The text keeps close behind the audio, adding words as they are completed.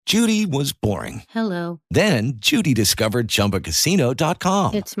Judy was boring. Hello. Then Judy discovered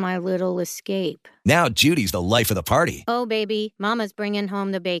ChumbaCasino.com. It's my little escape. Now Judy's the life of the party. Oh, baby, mama's bringing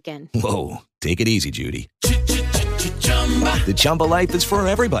home the bacon. Whoa, take it easy, Judy. The Chumba life is for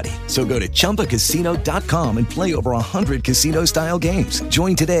everybody. So go to ChumbaCasino.com and play over 100 casino-style games.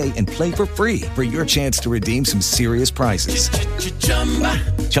 Join today and play for free for your chance to redeem some serious prizes.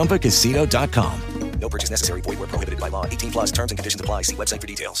 ChumbaCasino.com. No purchase necessary. Void where prohibited by law. 18 plus terms and conditions apply. See website for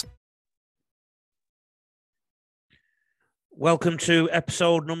details. Welcome to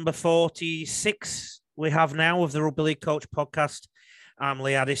episode number 46 we have now of the Rugby League Coach podcast. I'm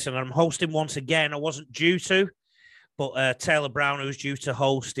Lee Addison. I'm hosting once again. I wasn't due to, but Taylor Brown, who's due to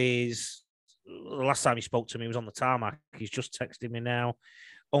host, is... The last time he spoke to me, he was on the tarmac. He's just texted me now.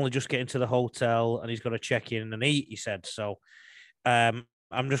 Only just getting to the hotel, and he's got to check in and eat, he said. So...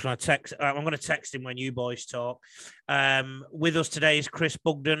 I'm just going to text. I'm going to text him when you boys talk. With us today is Chris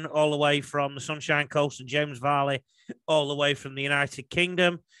Bugden, all the way from the Sunshine Coast, and James Varley, all the way from the United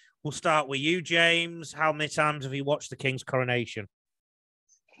Kingdom. We'll start with you, James. How many times have you watched the King's coronation?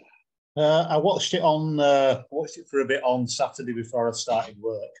 I watched it for a bit on Saturday before I started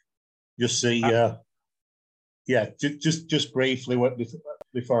work. Just just briefly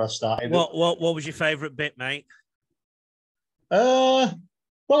before I started. What was your favourite bit, mate?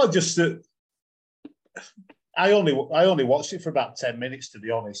 Well, I only watched it for about 10 minutes, to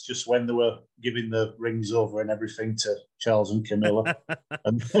be honest, just when they were giving the rings over and everything to Charles and Camilla.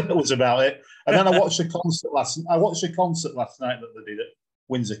 And that was about it. And then I watched a concert last night that they did at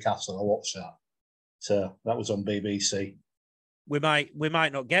Windsor Castle. I watched that. So that was on BBC. We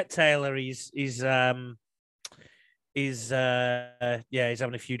might not get Taylor. He's having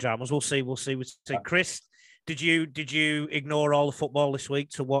a few dramas. We'll see. Chris, Did you ignore all the football this week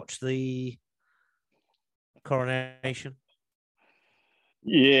to watch the coronation?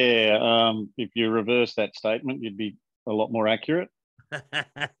 Yeah, if you reverse that statement, you'd be a lot more accurate.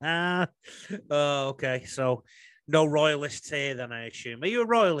 Oh, okay. So no royalists here then, I assume. Are you a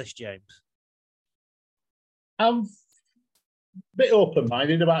royalist, James? I'm a bit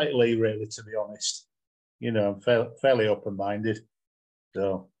open-minded about it, Lee, really, to be honest. You know, I'm fairly open-minded.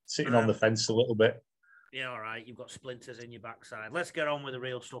 So sitting on the fence a little bit. Yeah, all right. You've got splinters in your backside. Let's get on with the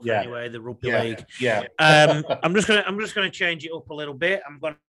real stuff anyway. The Rugby League. Yeah. I'm just gonna change it up a little bit. I'm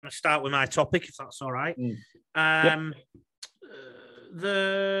going to start with my topic, if that's all right.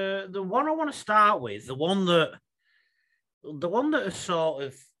 The one I want to start with, the one that has sort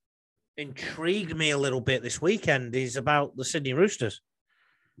of intrigued me a little bit this weekend, is about the Sydney Roosters.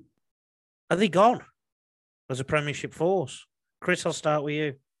 Are they gone as a Premiership force? Chris, I'll start with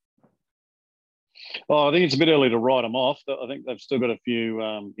you. Oh, I think it's a bit early to write them off. I think they've still got a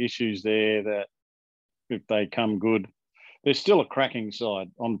few issues there that, if they come good, they're still a cracking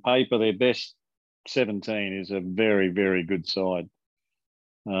side. On paper, their best 17 is a very, very good side.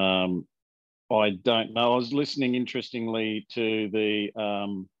 I don't know. I was listening, interestingly, to the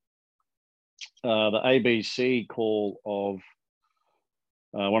ABC call of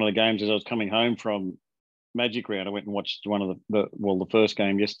one of the games as I was coming home from Magic Round. I went and watched one of the first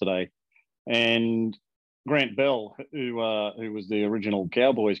game yesterday. And Grant Bell, who was the original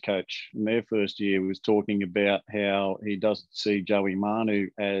Cowboys coach in their first year, was talking about how he doesn't see Joey Manu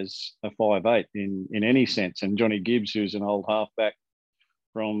as a 5'8" in any sense. And Johnny Gibbs, who's an old halfback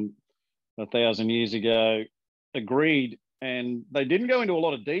from 1,000 years ago, agreed. And they didn't go into a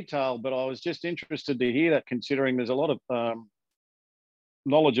lot of detail, but I was just interested to hear that, considering there's a lot of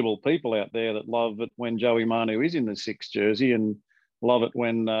knowledgeable people out there that love it when Joey Manu is in the 6 jersey, and love it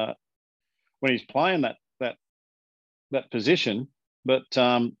when he's playing that position. But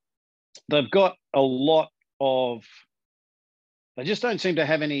they've got a lot of... They just don't seem to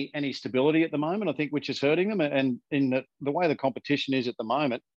have any stability at the moment, I think, which is hurting them. And in the way the competition is at the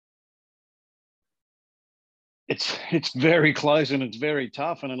moment, it's very close and it's very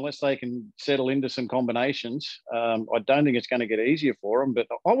tough. And unless they can settle into some combinations, I don't think it's going to get easier for them. But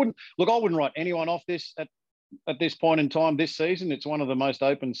I wouldn't write anyone off this at this point in time this season. It's one of the most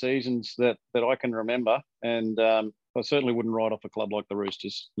open seasons that I can remember. And I certainly wouldn't write off a club like the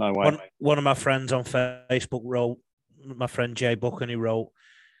Roosters. No way. One of my friends on Facebook wrote, my friend Jay Buchan, who wrote,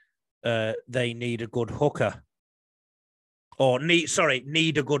 they need a good hooker.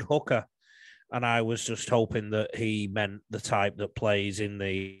 Need a good hooker. And I was just hoping that he meant the type that plays in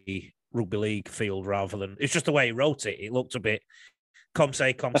the rugby league field rather than... It's just the way he wrote it. It looked a bit comme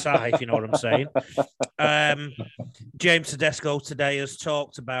ça, if you know what I'm saying. James Tedesco today has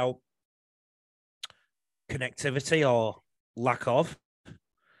talked about connectivity or lack of,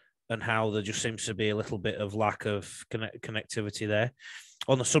 and how there just seems to be a little bit of lack of connectivity there.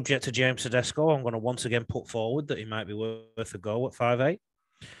 On the subject of James Tedesco, I'm going to once again put forward that he might be worth a go at 5'8".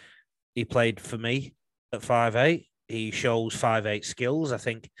 He played for me at 5'8". He shows 5'8" skills. I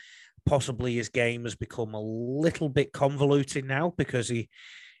think possibly his game has become a little bit convoluted now because he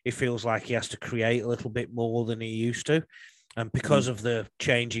feels like he has to create a little bit more than he used to. And because of the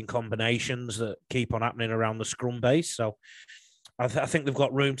changing combinations that keep on happening around the scrum base. So I think they've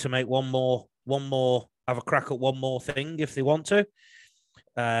got room to make one more, have a crack at one more thing if they want to.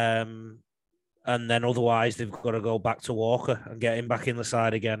 And then otherwise they've got to go back to Walker and get him back in the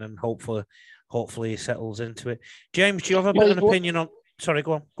side again, and hopefully he settles into it. James, do you have a bit of an opinion on? Sorry,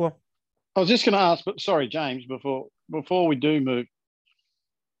 go on. I was just going to ask, but sorry, James, before we do move,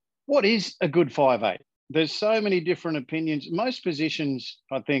 what is a good 5'8"? There's so many different opinions. Most positions,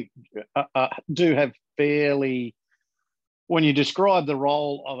 I think, do have fairly. When you describe the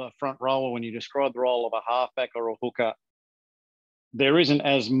role of a front rower, when you describe the role of a halfback or a hooker, there isn't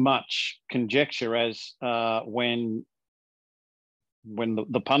as much conjecture as when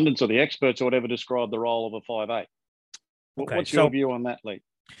the pundits or the experts or whatever describe the role of a 5'8". Okay, what's your view on that, Lee?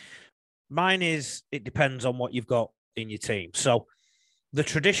 Mine is it depends on what you've got in your team. So the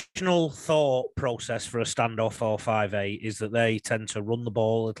traditional thought process for a standoff or 5'8" is that they tend to run the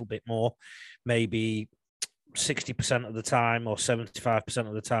ball a little bit more, maybe 60% of the time or 75%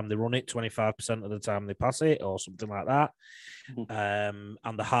 of the time they run it, 25% of the time they pass it or something like that. And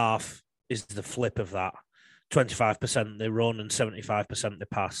the half is the flip of that. 25% they run and 75% they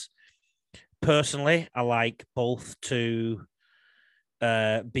pass. Personally, I like both to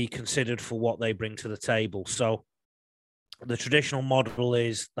be considered for what they bring to the table. So the traditional model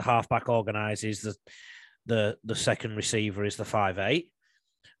is the halfback organises, the second receiver is the 5'8".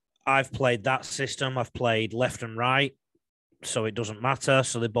 I've played that system. I've played left and right, so it doesn't matter.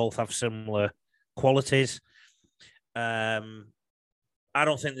 So they both have similar qualities. I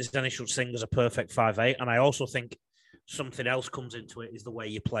don't think there's any such thing as a perfect 5'8", and I also think something else comes into it is the way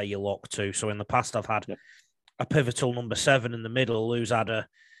you play your lock too. So in the past, I've had a pivotal number 7 in the middle who's had a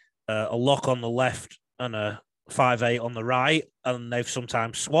lock on the left and a 5'8" on the right, and they've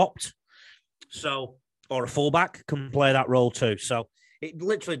sometimes swapped. So, or a fullback can play that role too. So it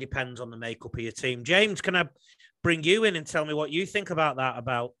literally depends on the makeup of your team. James, can I bring you in and tell me what you think about that,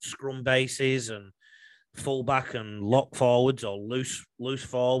 about scrum bases and fullback and lock forwards, or loose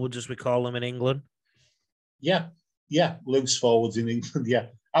forwards as we call them in England? Yeah, loose forwards in England. Yeah,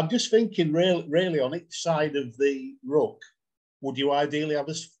 I'm just thinking, really, on each side of the ruck, would you ideally have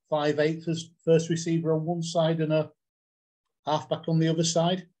a 5'8" as first receiver on one side and a halfback on the other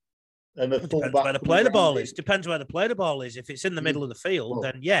side? And a fullback. Depends where the play the ball is. Depends where the play the ball is. If it's in the middle of the field,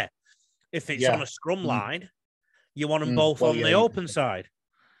 then yeah. If it's on a scrum line, you want them both on the open side.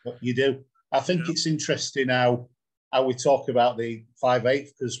 You do. I think it's interesting how we talk about the 5'8",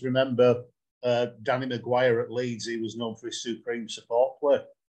 because remember, Danny Maguire at Leeds, he was known for his supreme support play.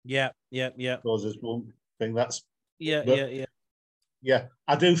 Yeah. Those is one thing that's... Yeah.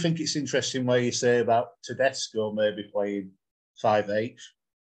 I do think it's interesting where you say about Tedesco maybe playing 5'8".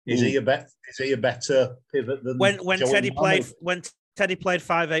 Is he a better pivot than when Teddy played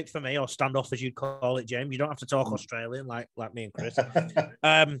 5'8" for me, or standoff as you'd call it, James? You don't have to talk Australian like me and Chris.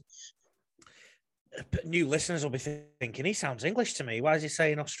 New listeners will be thinking he sounds English to me. Why is he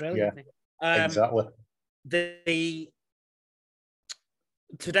saying Australian? Yeah, exactly. The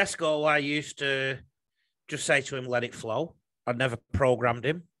Tedesco, I used to just say to him, let it flow. I'd never programmed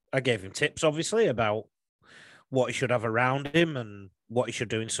him. I gave him tips, obviously, about what he should have around him and what he should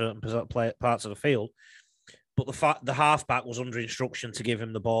do in certain parts of the field. But the halfback was under instruction to give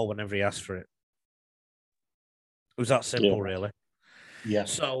him the ball whenever he asked for it. It was that simple, really. Yeah.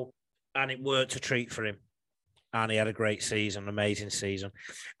 So, and it worked a treat for him. And he had a great season, amazing season.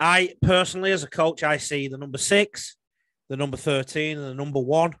 I personally, as a coach, I see the number 6, the number 13, and the number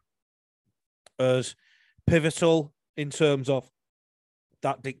 1 as pivotal in terms of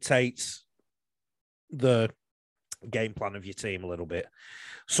that dictates the game plan of your team a little bit.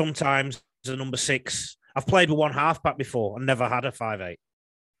 Sometimes the number 6, I've played with one halfback before and never had a 5'8".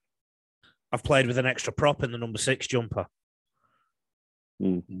 I've played with an extra prop in the number 6 jumper.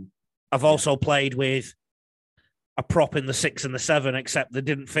 Mm-hmm. I've also played with a prop in the 6 and the 7, except they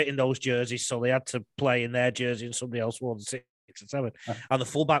didn't fit in those jerseys, so they had to play in their jersey and somebody else wore the 6 and 7. And the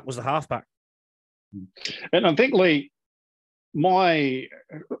fullback was the halfback. And I think, Lee,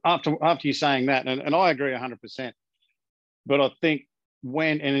 after you saying that, and I agree 100%, but I think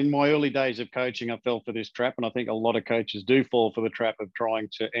in my early days of coaching, I fell for this trap, and I think a lot of coaches do fall for the trap of trying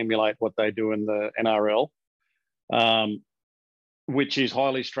to emulate what they do in the NRL. which is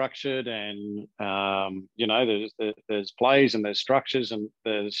highly structured, and there's plays and there's structures and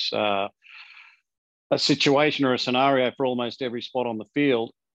there's a situation or a scenario for almost every spot on the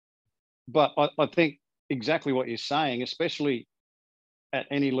field. But I think exactly what you're saying, especially at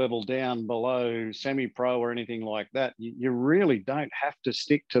any level down below semi-pro or anything like that, you really don't have to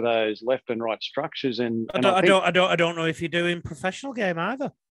stick to those left and right structures. And I don't know if you do in professional game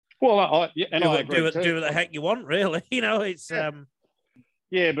either. Well, I agree do what the heck you want, really. It's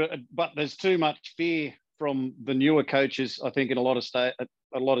yeah, but there's too much fear from the newer coaches, I think, in a lot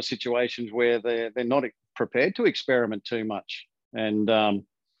of situations where they're not prepared to experiment too much. And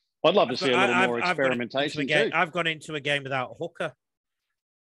I'd love to see a little more experimentation too. I've gone into a game without a hooker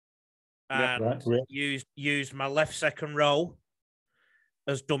and used my left second row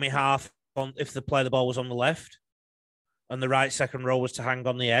as dummy half on if the ball was on the left, and the right second row was to hang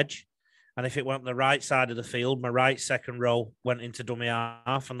on the edge. And if it went on the right side of the field, my right second row went into dummy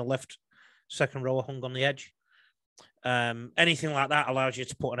half, and the left second row hung on the edge. Anything like that allows you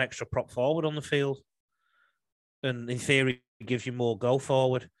to put an extra prop forward on the field, and in theory, it gives you more go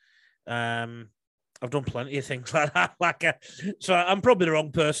forward. I've done plenty of things like that. So I'm probably the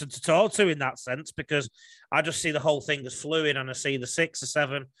wrong person to talk to in that sense, because I just see the whole thing as fluid, and I see the 6, the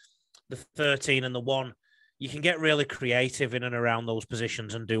 7, the 13, and the 1. You can get really creative in and around those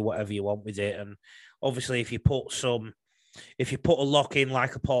positions and do whatever you want with it. And obviously, if you put a lock in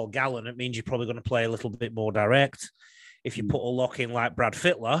like a Paul Gallen, it means you're probably going to play a little bit more direct. If you put a lock in like Brad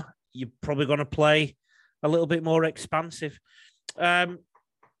Fittler, you're probably going to play a little bit more expansive.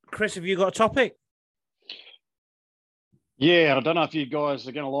 Chris, have you got a topic? Yeah, I don't know if you guys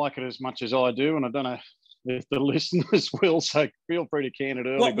are going to like it as much as I do, and I don't know if the listeners will, so feel free to can it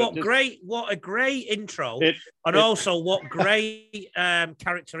early. What a great intro, also what great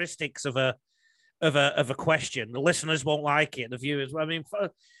characteristics of a question. The listeners won't like it, the viewers. I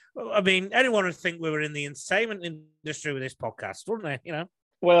mean, anyone would think we were in the entertainment industry with this podcast, wouldn't they?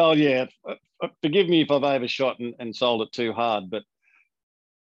 Well, yeah. Forgive me if I've overshot and sold it too hard, but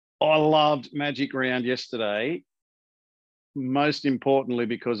I loved Magic Round yesterday. Most importantly,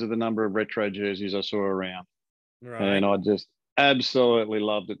 because of the number of retro jerseys I saw around. Right. And I just absolutely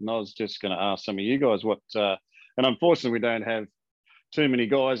loved it. And I was just going to ask some of you guys and unfortunately, we don't have too many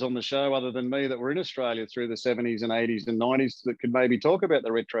guys on the show other than me that were in Australia through the 70s and 80s and 90s that could maybe talk about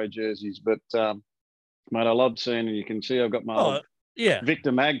the retro jerseys. But, mate, I loved seeing, and you can see I've got my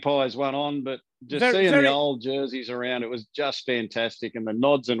Victor Magpies one on, but seeing the old jerseys around, it was just fantastic. And the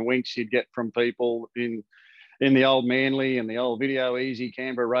nods and winks you'd get from people in the old Manly and the old Video Easy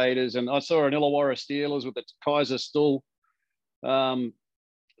Canberra Raiders. And I saw an Illawarra Steelers with the Kaiser Stuhl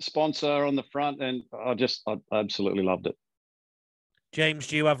sponsor on the front, and I absolutely loved it. James,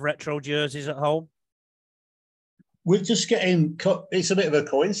 do you have retro jerseys at home? We're just getting, it's a bit of a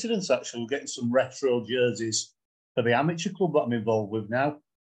coincidence, actually. We're getting some retro jerseys for the amateur club that I'm involved with now.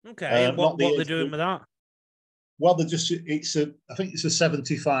 Okay, what are they doing with that? Well, I think it's a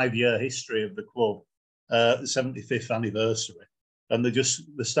 75-year history of the club. The 75th anniversary, and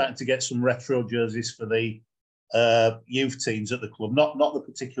they're starting to get some retro jerseys for the youth teams at the club. Not the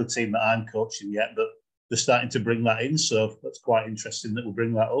particular team that I'm coaching yet, but they're starting to bring that in. So that's quite interesting that we'll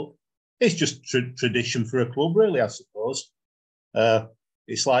bring that up. It's just tradition for a club, really, I suppose.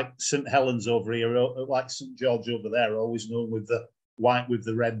 It's like St Helens over here, like St George over there, always known with the white with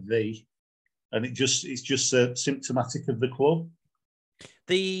the red V, and it's just symptomatic of the club.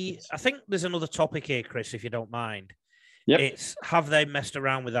 I think there's another topic here, Chris, if you don't mind. Yep. It's, have they messed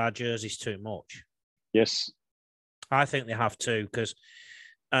around with our jerseys too much? Yes. I think they have too, because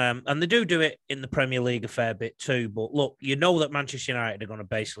and they do it in the Premier League a fair bit too. But look, you know that Manchester United are going to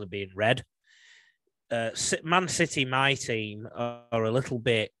basically be in red. Man City, my team, are a little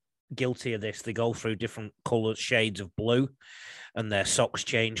bit guilty of this. They go through different colours, shades of blue, and their socks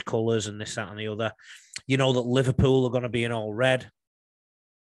change colours and this, that, and the other. You know that Liverpool are going to be in all red.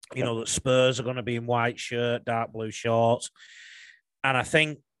 You know that Spurs are going to be in white shirt, dark blue shorts. And I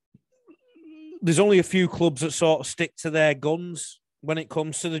think there's only a few clubs that sort of stick to their guns when it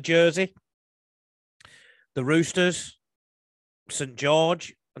comes to the jersey. The Roosters, St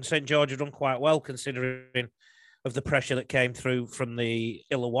George, and St George have done quite well considering of the pressure that came through from the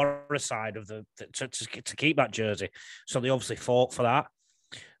Illawarra side of to keep that jersey. So they obviously fought for that.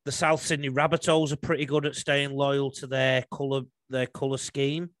 The South Sydney Rabbitohs are pretty good at staying loyal to their colour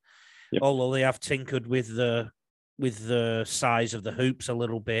scheme. Yep. Although they have tinkered with the size of the hoops a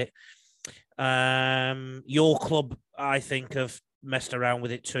little bit. Your club, I think, have messed around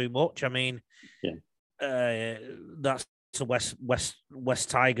with it too much. I mean, that's the West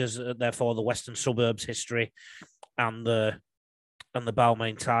Tigers, therefore the Western Suburbs history, and the and the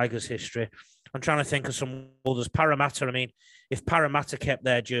Balmain Tigers history. I'm trying to think of some others. Parramatta, I mean, if Parramatta kept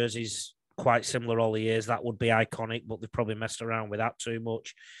their jerseys quite similar all the years, that would be iconic, but they've probably messed around with that too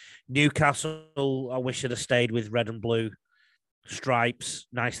much. Newcastle, I wish it had stayed with red and blue stripes,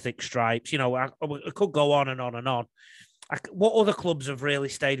 nice thick stripes. I could go on and on and on. What other clubs have really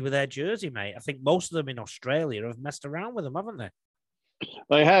stayed with their jersey, mate? I think most of them in Australia have messed around with them, haven't they?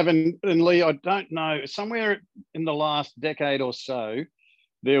 They have, and Lee, I don't know, somewhere in the last decade or so,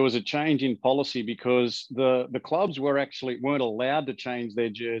 there was a change in policy because the clubs weren't allowed to change their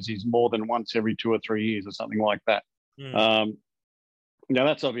jerseys more than once every 2 or 3 years or something like that. Now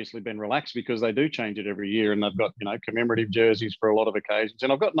that's obviously been relaxed because they do change it every year, and they've got commemorative jerseys for a lot of occasions,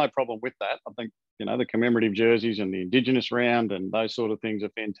 and I've got no problem with that. I think the commemorative jerseys and the Indigenous round and those sort of things are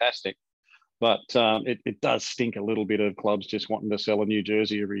fantastic, but it does stink a little bit of clubs just wanting to sell a new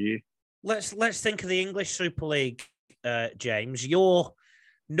jersey every year. Let's think of the English Super League, James. No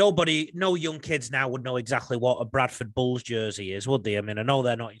young kids now would know exactly what a Bradford Bulls jersey is, would they? I mean, I know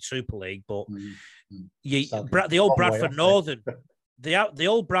they're not in Super League, but the old Bradford Northern. The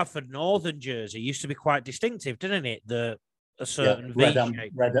old Bradford Northern jersey used to be quite distinctive, didn't it? The certain V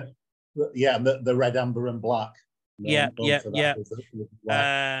shape. The red, amber, and black.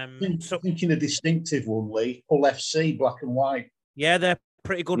 Thinking a distinctive one, Lee. Hull FC, black and white. Yeah, they're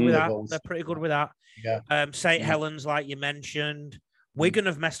pretty good with that. They're pretty good with that. Yeah. St. Helens, like you mentioned. Wigan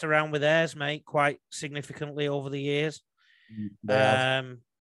have messed around with theirs, mate, quite significantly over the years. And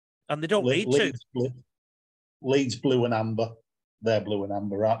they don't need to. Leeds blue and amber. They're blue and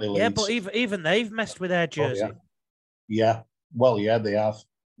amber, aren't they, Leeds? Yeah, but even they've messed with their jersey. Oh, yeah. Well, yeah, they have.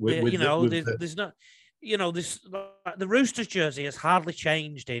 There's not, the Roosters jersey has hardly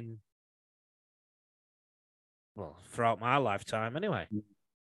changed throughout my lifetime anyway.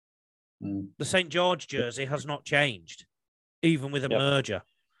 The St. George jersey has not changed, even with a merger.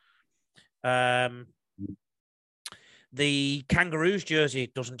 The Kangaroos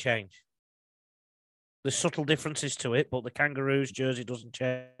jersey doesn't change. There's subtle differences to it, but the Kangaroos jersey doesn't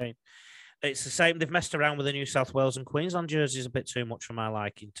change. It's the same. They've messed around with the New South Wales and Queensland jerseys a bit too much for my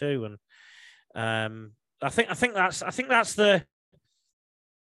liking too. And I think that's the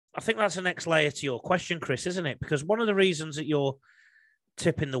next layer to your question, Chris, isn't it? Because one of the reasons that you're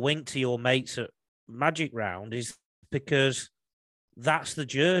tipping the wink to your mates at Magic Round is because that's the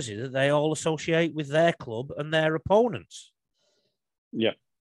jersey that they all associate with their club and their opponents. Yeah.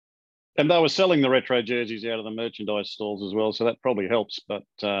 And they were selling the retro jerseys out of the merchandise stalls as well, so that probably helps. But,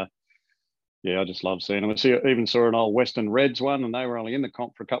 I just love seeing them. I even saw an old Western Reds one, and they were only in the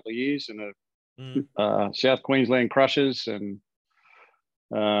comp for a couple of years, and South Queensland Crushers. And,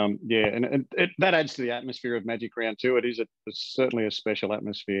 that adds to the atmosphere of Magic Round too. It's certainly a special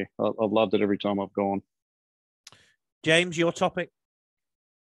atmosphere. I've loved it every time I've gone. James, your topic?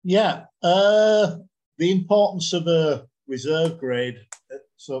 Yeah, the importance of a reserve grade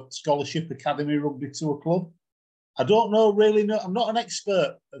scholarship academy rugby to a club. I don't know. I'm not an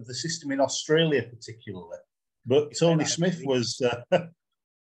expert of the system in Australia particularly, but Tony Smith was going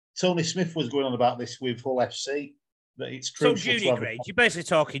on about this with Hull FC. That it's crucial. So junior grades, you're basically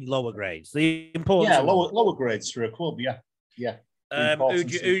talking lower grades. The importance. Yeah, lower grades for a club. Yeah. Who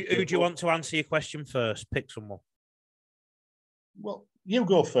do you want to answer your question first? Pick someone. Well, you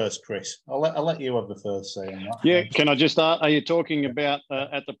go first, Chris. I'll let you have the first say on that. Yeah, can I just start? Are you talking about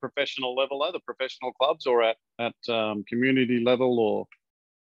at the professional level, the professional clubs, or at community level, or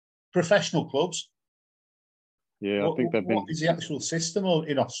professional clubs? Yeah, I think they've been. What is the actual system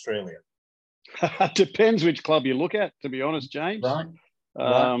in Australia? It depends which club you look at, to be honest, James. Right.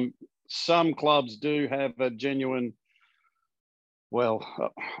 Some clubs do have a genuine. Well,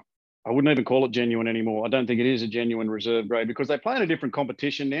 I wouldn't even call it genuine anymore. I don't think it is a genuine reserve grade because they play in a different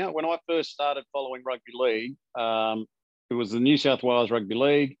competition now. When I first started following rugby league, it was the New South Wales Rugby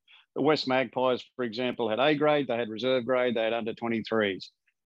League. The West Magpies, for example, had A grade, they had reserve grade, they had under 23s.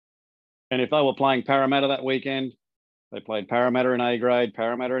 And if they were playing Parramatta that weekend, they played Parramatta in A grade,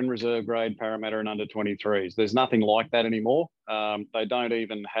 Parramatta in reserve grade, Parramatta in under 23s. There's nothing like that anymore. They don't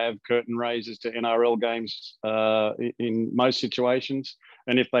even have curtain raisers to NRL games in most situations.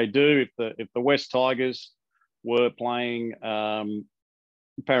 And if they do, if the West Tigers were playing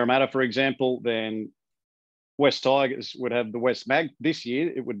Parramatta, for example, then West Tigers would have the this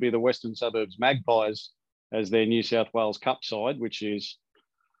year, it would be the Western Suburbs Magpies as their New South Wales Cup side, which is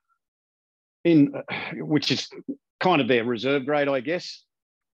kind of their reserve grade, I guess.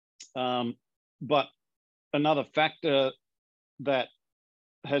 But another factor that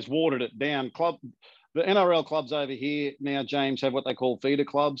has watered it down, the NRL clubs over here now, James, have what they call feeder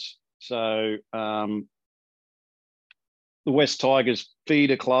clubs. So the West Tigers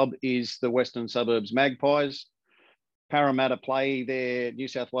feeder club is the Western Suburbs Magpies. Parramatta play their New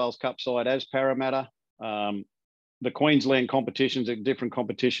South Wales Cup side as Parramatta. The Queensland competition's a different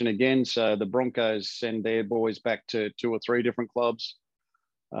competition again. So the Broncos send their boys back to 2 or 3 different clubs.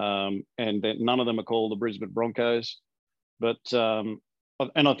 And then none of them are called the Brisbane Broncos. But, and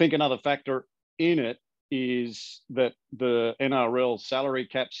I think another factor in it is that the NRL salary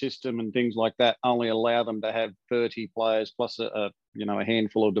cap system and things like that only allow them to have 30 players plus a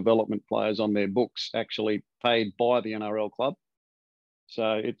handful of development players on their books actually paid by the NRL club.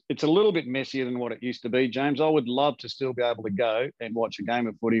 So it's a little bit messier than what it used to be, James. I would love to still be able to go and watch a game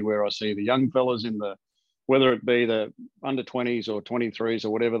of footy where I see the young fellas whether it be the under 20s or 23s or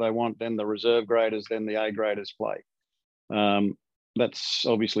whatever they want, then the reserve graders, then the A graders play. That's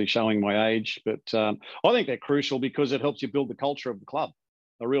obviously showing my age, but I think they're crucial because it helps you build the culture of the club.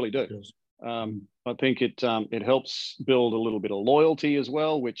 I really do. I think it helps build a little bit of loyalty as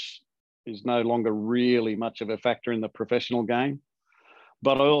well, which is no longer really much of a factor in the professional game.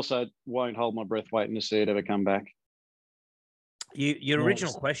 But I also won't hold my breath waiting to see it ever come back. Your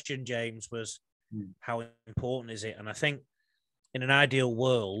original question, James, was how important is it? And I think in an ideal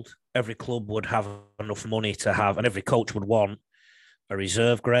world, every club would have enough money to have, and every coach would want a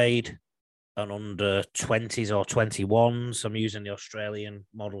reserve grade, an under 20s or 21s. I'm using the Australian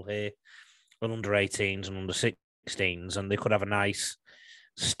model here, an under 18s and under 16s, and they could have a nice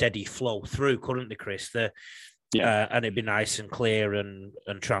steady flow through, couldn't they, Chris? And it'd be nice and clear and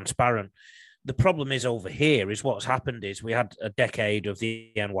transparent. The problem is over here is what's happened is we had a decade of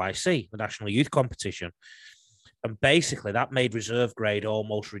the NYC, the National Youth Competition. And basically that made reserve grade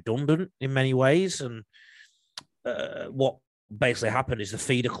almost redundant in many ways. And what basically happened is the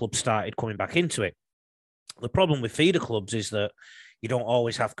feeder clubs started coming back into it. The problem with feeder clubs is that you don't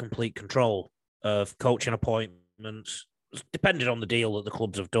always have complete control of coaching appointments, depending on the deal that the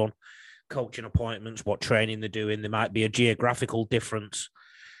clubs have done. Coaching appointments, what training they're doing. There might be a geographical difference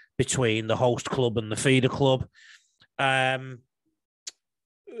between the host club and the feeder club. The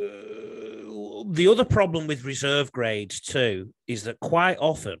other problem with reserve grades too is that quite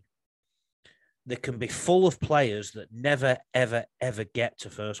often they can be full of players that never, ever, ever get to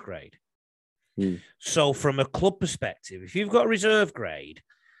first grade. So from a club perspective, if you've got a reserve grade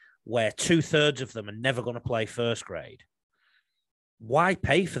where 2/3 of them are never going to play first grade, why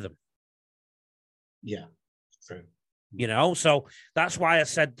pay for them? Yeah, true. So that's why I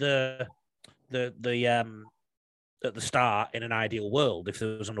said the at the start, in an ideal world, if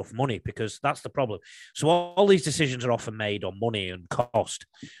there was enough money, because that's the problem. So all these decisions are often made on money and cost.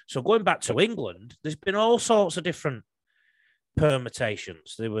 So going back to England, there's been all sorts of different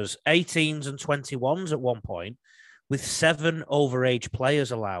permutations. There was 18s and 21s at one point with 7 overage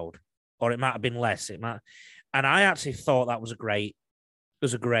players allowed, or it might have been less. And I actually thought that was a great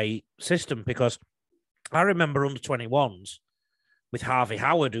system, because I remember under 21s with Harvey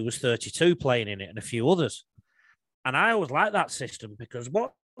Howard, who was 32, playing in it, and a few others. And I always liked that system because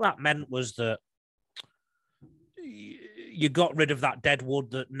what that meant was that you got rid of that deadwood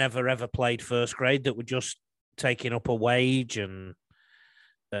that never ever played first grade, that were just taking up a wage and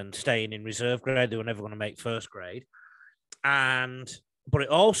staying in reserve grade. They were never going to make first grade. But it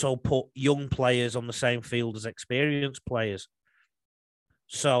also put young players on the same field as experienced players.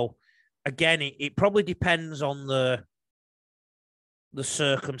 So again, it probably depends on the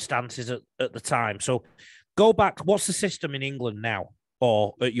circumstances at the time. So go back. What's the system in England now,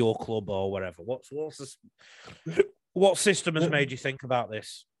 or at your club, or whatever? What system has made you think about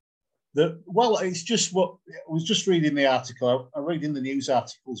this? It's just what I was just reading the article. I read in the news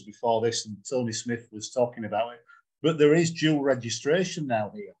articles before this, and Tony Smith was talking about it. But there is dual registration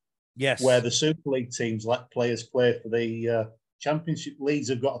now here. Yes, where the Super League teams let players play for the Championship. Leeds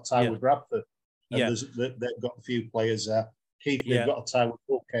have got a tie with Bradford, and they've got a few players there. Keighley have got a tie with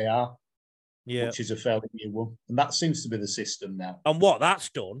OKR, which is a fairly new one, and that seems to be the system now. And what that's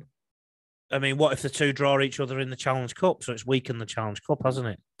done, I mean, what if the two draw each other in the Challenge Cup? So it's weakened the Challenge Cup, hasn't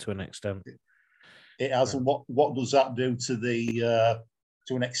it, to an extent? It has. And what does that do to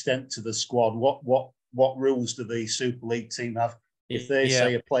to an extent to the squad? What rules do the Super League team have? If they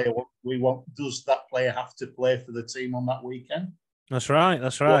say a player does that player have to play for the team on that weekend? That's right.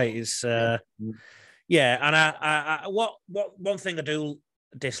 It's and I one thing I do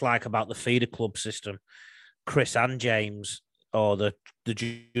dislike about the feeder club system, Chris and James, or the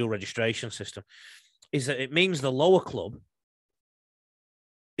dual registration system, is that it means the lower club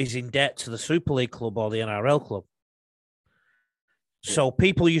is in debt to the Super League club or the NRL club. So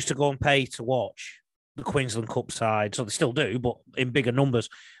people used to go and pay to watch the Queensland Cup side, so they still do, but in bigger numbers,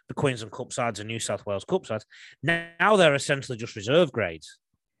 the Queensland Cup sides and New South Wales Cup sides. Now they're essentially just reserve grades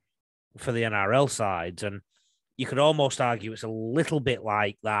for the NRL sides, and you could almost argue it's a little bit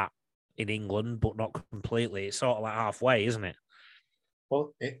like that in England, but not completely. It's sort of like halfway, isn't it?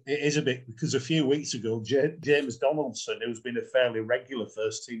 Well, it is a bit, because a few weeks ago, James Donaldson, who's been a fairly regular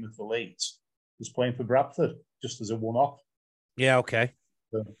first team of the Leeds, was playing for Bradford just as a one-off. Yeah, okay.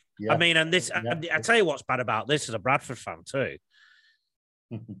 So, yeah. I mean, and this, I tell you what's bad about this as a Bradford fan too.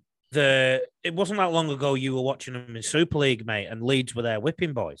 It wasn't that long ago you were watching them in Super League, mate, and Leeds were there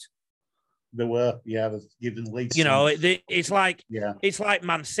whipping boys. They were, yeah, they're giving Leeds. You know, it's like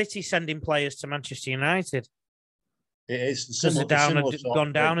Man City sending players to Manchester United. It is because they're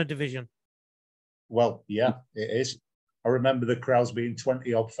gone down a division. Well, yeah, it is. I remember the crowds being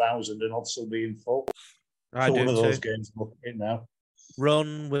 20-odd thousand and also being full. I do one of those too. games. Look at it now.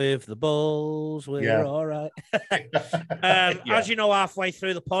 Run with the Bulls. We're all right. As you know, halfway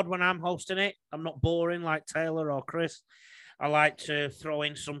through the pod when I'm hosting it, I'm not boring like Taylor or Chris. I like to throw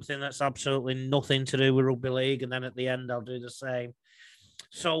in something that's absolutely nothing to do with rugby league, and then at the end I'll do the same.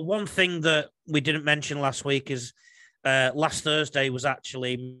 So one thing that we didn't mention last week is last Thursday was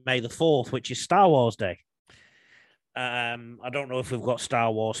actually May the 4th, which is Star Wars Day. I don't know if we've got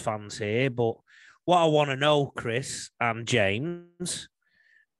Star Wars fans here, but what I want to know, Chris and James,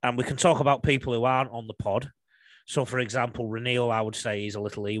 and we can talk about people who aren't on the pod. So, for example, Ranil, I would say he's a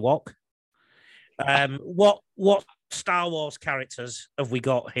little Ewok. What Star Wars characters have we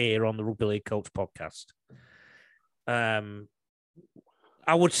got here on the Rugby League Coach podcast? I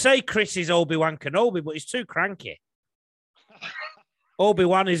would say Chris is Obi-Wan Kenobi, but he's too cranky.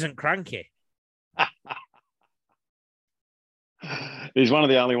 Obi-Wan isn't cranky. He's one of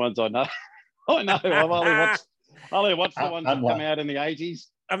the only ones I know. I know. I've only watched the ones that come out in the 80s.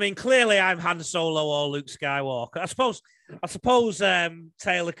 I mean, clearly I'm Han Solo or Luke Skywalker. I suppose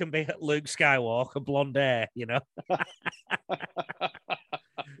Taylor can be Luke Skywalker, blonde hair, you know.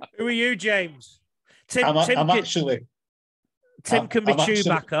 Who are you, James? Tim can be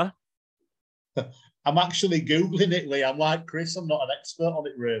Chewbacca. I'm actually Googling it, Lee. I'm like Chris. I'm not an expert on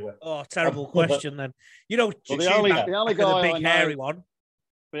it, really. Oh, terrible question then. You know, the only guy the big hairy one.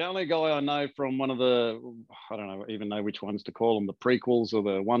 The only guy I know from one of the, I don't even know which ones to call them, the prequels or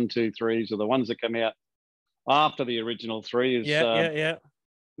the 1, 2, 3s or the ones that come out after the original three is. Yeah.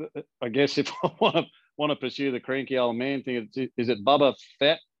 I guess if I want to pursue the cranky old man thing, is it Boba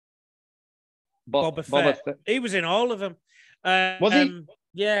Fett? Boba Fett. He was in all of them. Was he?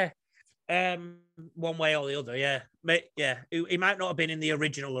 Yeah. One way or the other, yeah. Yeah. He might not have been in the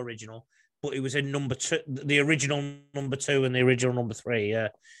original, but he was in number 2, the original number 2 and the original number 3, yeah.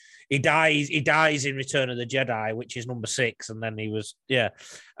 He dies in Return of the Jedi, which is number 6, and then he was, yeah.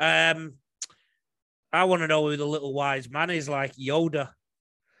 I want to know who the little wise man is, like Yoda.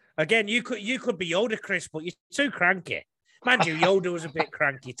 Again, you could be Yoda, Chris, but you're too cranky. Mind you, Yoda was a bit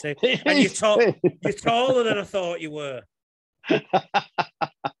cranky too. And you're taller than I thought you were.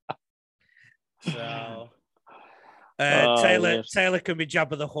 So Taylor can be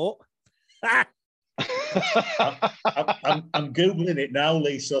Jabba the Hutt. I'm Googling it now,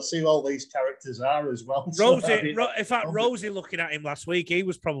 Lisa. I see who all these characters are as well. In fact, Rosie looking at him last week, he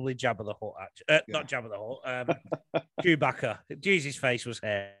was probably Jabba the Hutt, actually. Not Jabba the Hutt, Chewbacca. Jesus' face was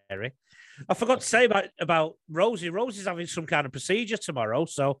hairy. I forgot to say about Rosie. Rosie's having some kind of procedure tomorrow,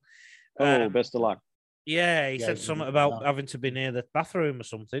 so... best of luck. Yeah, he said something about having to be near the bathroom or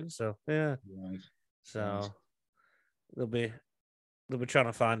something, so, yeah. Right. So, they'll be trying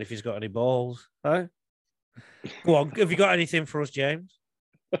to find if he's got any balls. Huh? Go on, have you got anything for us, James?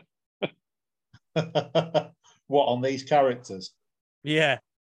 What, on these characters? Yeah.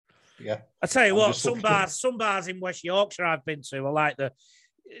 I tell you what, some bars in West Yorkshire I've been to are like the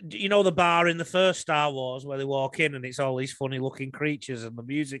bar in the first Star Wars where they walk in and it's all these funny looking creatures and the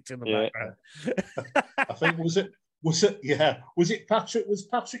music's in the background. I think was it Patrick? Was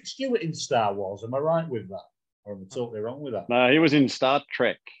Patrick Stewart in Star Wars? Am I right with that? Or am I totally wrong with that? No, he was in Star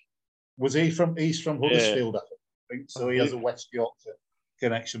Trek. Was he from? He's from Huddersfield, I think. So he has a West Yorkshire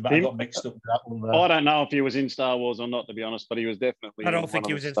connection, but I got mixed up with that one there. I don't know if he was in Star Wars or not, to be honest, but he was definitely. I don't think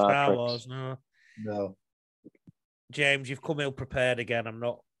he was in Star Wars. No. James, you've come ill prepared again. I'm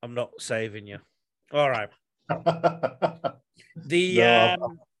not saving you. All right.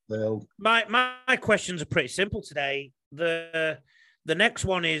 My questions are pretty simple today. The next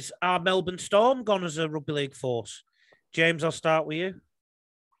one is: are Melbourne Storm gone as a rugby league force? James, I'll start with you.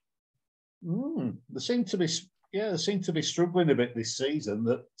 They seem to be struggling a bit this season.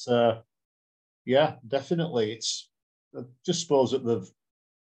 Definitely. I just suppose that they've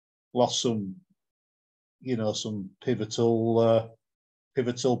lost some some pivotal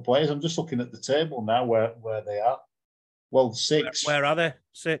players. I'm just looking at the table now where they are. Well, 6. Where are they?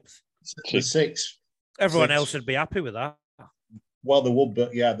 6th. The 6. Everyone 6. else would be happy with that. Well, they would,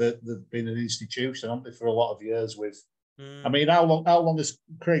 but yeah, they've been an institution, haven't they, for a lot of years with. I mean, how long has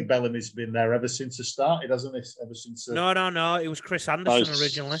Craig Bellamy's been there? Ever since it started, hasn't it? Ever since. No. It was Chris Anderson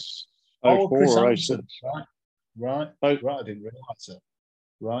originally. Chris Anderson. Right. I didn't realise it.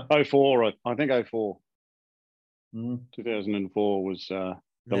 Right. 04, I think 04. 2004 was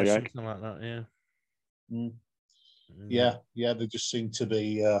Billy Oak. Something like that, yeah. Yeah. They just seem to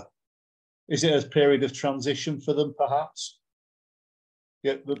be. Is it a period of transition for them, perhaps?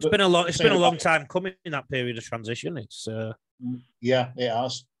 Yeah, it's been a long time coming in that period of transition. It's yeah, it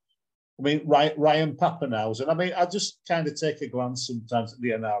has. I mean, Ryan Pappenhausen. I mean, I just kind of take a glance sometimes at the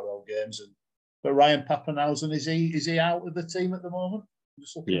NRL games, but Ryan Pappenhausen, is he out of the team at the moment? I'm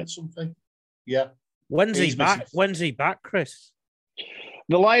just looking at something. Yeah. When's he back? When's he back, Chris?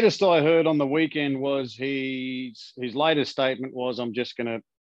 The latest I heard on the weekend was his latest statement was, "I'm just going to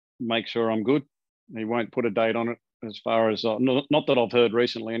make sure I'm good." He won't put a date on it. As far as not that I've heard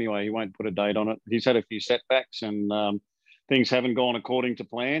recently, anyway, he won't put a date on it. He's had a few setbacks and things haven't gone according to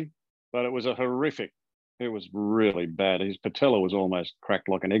plan. But it was horrific. It was really bad. His patella was almost cracked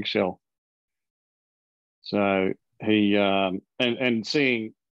like an eggshell. So he and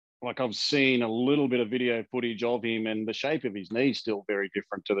seeing, like, I've seen a little bit of video footage of him, and the shape of his knee is still very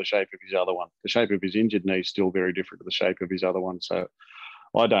different to the shape of his other one. The shape of his injured knee is still very different to the shape of his other one. So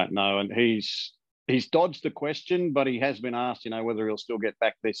I don't know. And he's dodged the question, but he has been asked, whether he'll still get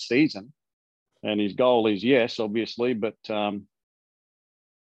back this season. And his goal is yes, obviously. But,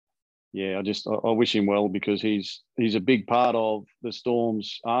 yeah, I wish him well, because he's a big part of the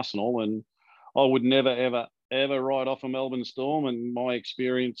Storm's arsenal. And I would never, ever, ever write off a Melbourne Storm. And my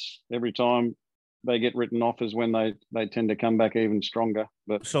experience, every time they get written off is when they tend to come back even stronger.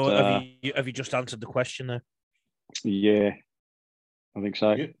 But so have you just answered the question there? Yeah, I think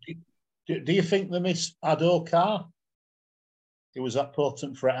so. Do you think they miss Ado Carr? It was that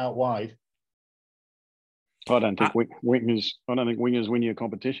potent for it out wide. I don't think wingers win your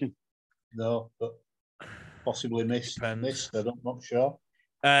competition. No, but possibly missed. I'm not sure.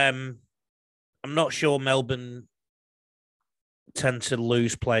 I'm not sure Melbourne tend to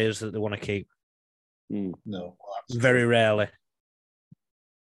lose players that they want to keep. No, very rarely.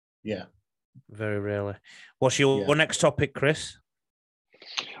 Yeah, very rarely. What's your next topic, Chris?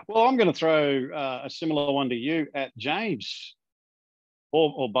 Well, I'm going to throw a similar one to you at James,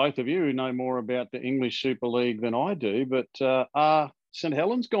 or both of you who know more about the English Super League than I do. But St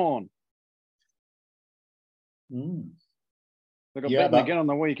Helens gone? They got beaten again on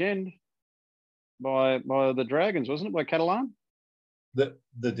the weekend by the Dragons, wasn't it? By Catalan? They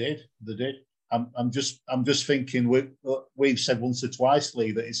did. I'm just thinking. We've said once or twice,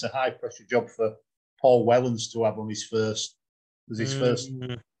 Lee, that it's a high pressure job for Paul Wellens to have on his first. Was his first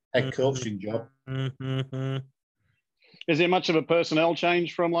head coaching job. Is there much of a personnel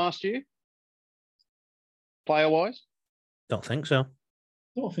change from last year, player-wise? Don't think so. I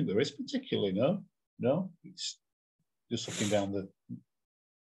don't think there is particularly. No. It's just looking down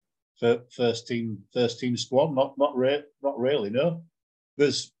the first team squad. Not really. No.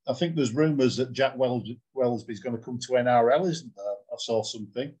 I think there's rumours that Jack Wellesby's going to come to NRL, isn't there? I saw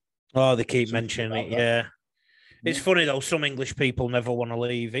something. Oh, they keep mentioning it. Yeah. It's funny, though, some English people never want to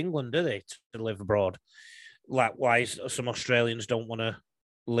leave England, do they, to live abroad? Likewise, some Australians don't want to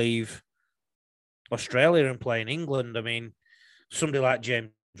leave Australia and play in England. I mean, somebody like James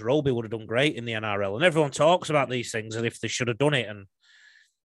Roby would have done great in the NRL, and everyone talks about these things and if they should have done it, and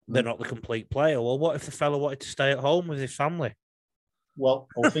they're not the complete player. Well, what if the fella wanted to stay at home with his family? Well,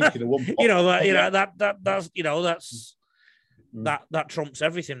 I'm thinking of one. That trumps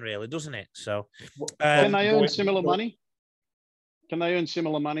everything, really, doesn't it? So, can they earn similar money? Can they earn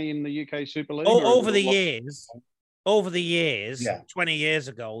similar money in the UK Super League? Over the years, 20 years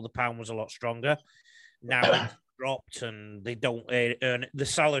ago, the pound was a lot stronger. Now it's dropped, and they don't earn the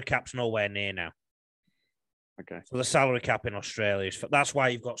salary cap's nowhere near now. Okay, so the salary cap in Australia that's why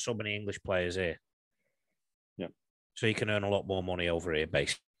you've got so many English players here. Yeah, so you can earn a lot more money over here,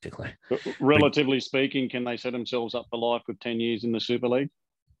 basically. But relatively speaking, can they set themselves up for life with 10 years in the Super League?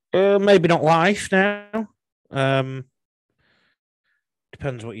 Maybe not life now.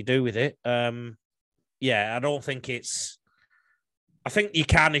 Depends what you do with it. I don't think it's... I think you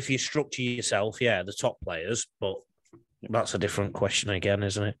can if you structure yourself, the top players, but that's a different question again,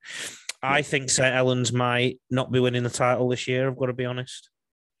 isn't it? I think St Helens might not be winning the title this year, I've got to be honest,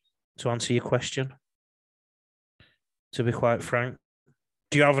 to answer your question, to be quite frank.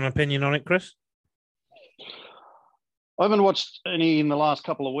 Do you have an opinion on it, Chris? I haven't watched any in the last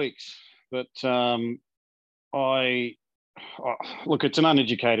couple of weeks, but look, it's an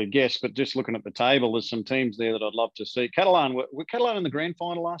uneducated guess, but just looking at the table, there's some teams there that I'd love to see. Catalan, were Catalan in the grand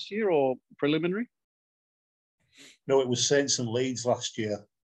final last year or preliminary? No, it was Saints and Leeds last year.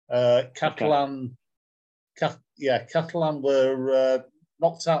 Catalan, Catalan were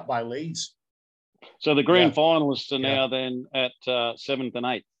knocked out by Leeds. So the grand finalists are now then at 7th and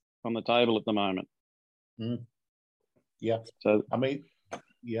 8th on the table at the moment. Mm. Yeah. So I mean,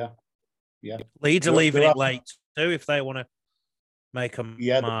 yeah. Leeds are leaving it late too if they want to make them.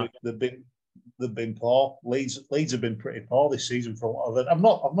 Yeah, they've been poor. Leeds have been pretty poor this season for a lot of it. I've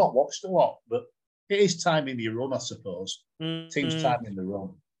not watched a lot, but it is time in your run, I suppose. Teams time in the run.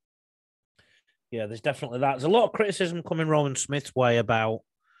 Yeah, there's definitely that. There's a lot of criticism coming Rowan Smith's way about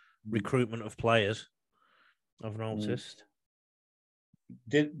recruitment of players. I've noticed.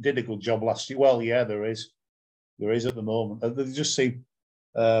 Did a good job last year. Well, yeah, there is. There is at the moment. They just seem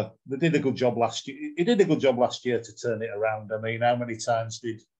they did a good job last year. He did a good job last year to turn it around. I mean, how many times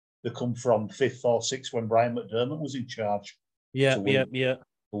did they come from 5th or 6th when Brian McDermott was in charge? Yeah. To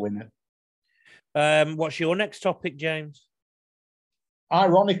win it. What's your next topic, James?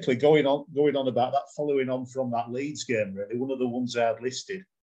 Ironically, going on about that, following on from that Leeds game, really, one of the ones I had listed,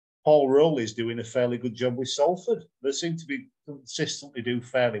 Paul Rowley's doing a fairly good job with Salford. They seem to be consistently do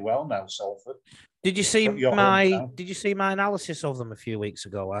fairly well now, Salford. Did you see my analysis of them a few weeks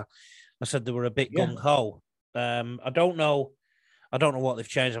ago? I said they were a bit gung ho. I don't know what they've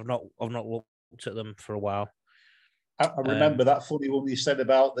changed. I've not looked at them for a while. I remember that funny one you said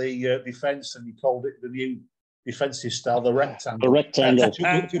about the defence, and you called it the new defensive style, the rectangle. The rectangle.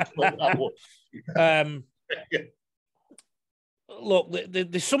 Look,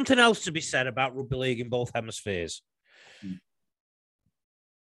 there's something else to be said about rugby league in both hemispheres.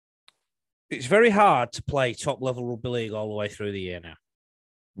 It's very hard to play top-level rugby league all the way through the year now,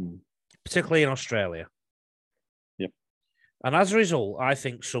 particularly in Australia. Yep. And as a result, I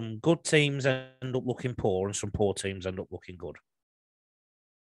think some good teams end up looking poor and some poor teams end up looking good.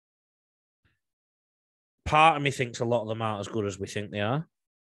 Part of me thinks a lot of them aren't as good as we think they are.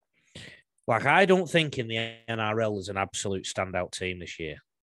 Like, I don't think in the NRL there's an absolute standout team this year.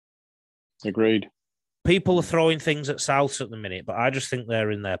 Agreed. People are throwing things at Souths at the minute, but I just think they're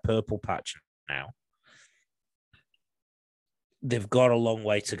in their purple patch now. They've got a long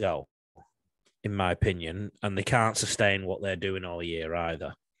way to go, in my opinion, and they can't sustain what they're doing all year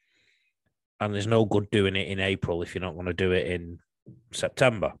either. And there's no good doing it in April if you're not going to do it in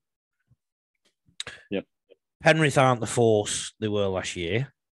September. Yep. Penrith aren't the force they were last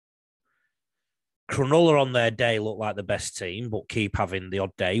year. Cronulla on their day look like the best team, but keep having the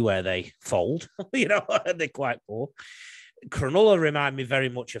odd day where they fold. They're quite poor. Cronulla remind me very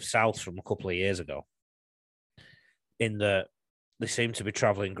much of South from a couple of years ago, in that they seem to be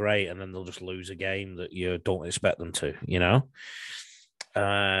travelling great and then they'll just lose a game that you don't expect them to,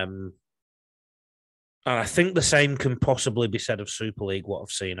 And I think the same can possibly be said of Super League, what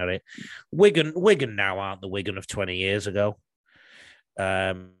I've seen at it. Wigan now aren't the Wigan of 20 years ago.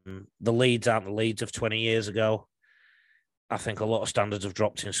 The Leeds aren't the Leeds of 20 years ago. I think a lot of standards have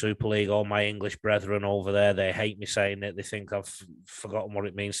dropped in Super League. All my English brethren over there, they hate me saying it. They think I've forgotten what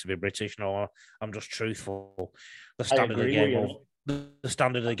it means to be British. No, I'm just truthful. The standard of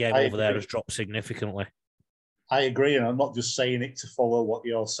the game over there has dropped significantly. I agree, and I'm not just saying it to follow what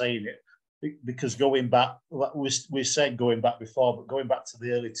you're saying it, because going back, we said going back before, but going back to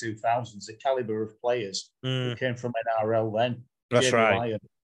the early 2000s, the caliber of players that came from NRL then. That's Jamie right. Lyon.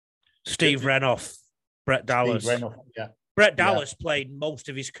 Steve Renouf, Brett Dallas. Yeah. Brett Dallas played most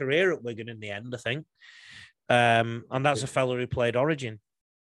of his career at Wigan in the end, I think. And that's a fellow who played Origin.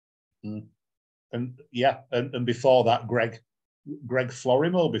 And before that, Greg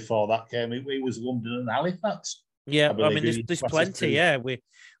Florimo, before that came, he was London and Halifax. Yeah, I mean, there's plenty,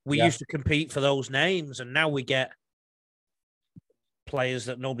 We used to compete for those names, and now we get players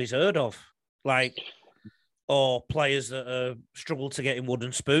that nobody's heard of, or players that struggle to get in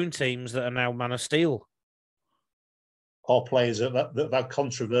wooden spoon teams that are now Man of Steel. Or players that had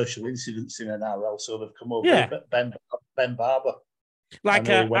controversial incidents in NRL, so they've come over. Yeah. Ben Barber.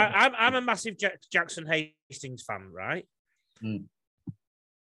 I'm a massive Jackson Hastings fan, right?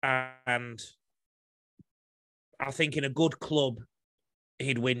 And I think in a good club,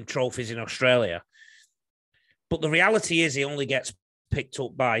 he'd win trophies in Australia. But the reality is he only gets picked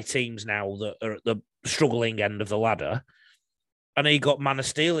up by teams now that are at the struggling end of the ladder. And he got Man of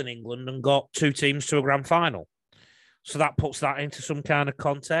Steel in England and got 2 teams to a grand final. So that puts that into some kind of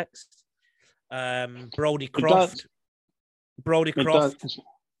context. Brodie Croft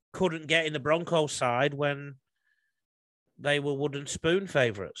couldn't get in the Broncos side when they were wooden spoon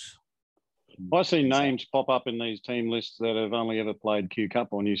favourites. I see names pop up in these team lists that have only ever played Q Cup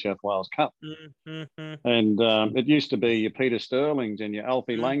or New South Wales Cup. Mm-hmm. And it used to be your Peter Sterlings and your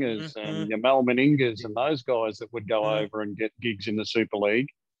Alfie Langers and your Mal Meningers and those guys that would go over and get gigs in the Super League.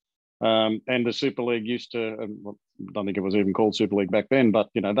 And the Super League used to, I don't think it was even called Super League back then, but,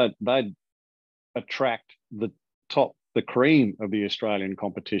 you know, they'd attract the cream of the Australian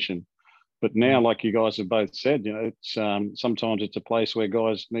competition. But now, like you guys have both said, you know, it's sometimes it's a place where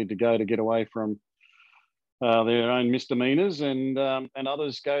guys need to go to get away from their own misdemeanors, and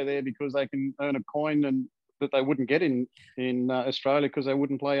others go there because they can earn a coin and that they wouldn't get in Australia because they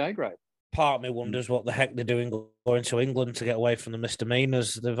wouldn't play A grade. Part of me wonders what the heck they're doing going to England to get away from the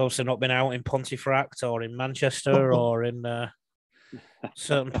misdemeanors. They've also not been out in Pontefract or in Manchester or in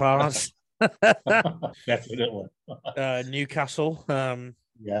certain parts. Definitely. Newcastle.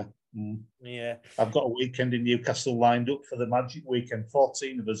 Yeah. Yeah. I've got a weekend in Newcastle lined up for the Magic weekend.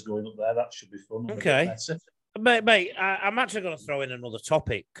 14 of us going up there. That should be fun. Okay. Mate, I'm actually going to throw in another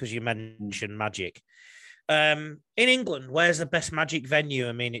topic because you mentioned Magic. In England, where's the best Magic venue?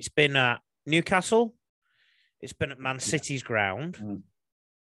 I mean, it's been at Newcastle. It's been at Man City's ground.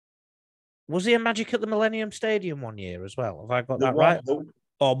 Was there a Magic at the Millennium Stadium one year as well? Have I got that right?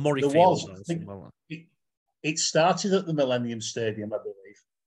 Or Murrayfield? It started at the Millennium Stadium, I believe.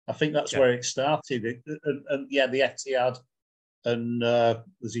 I think that's where it started. And the Etihad and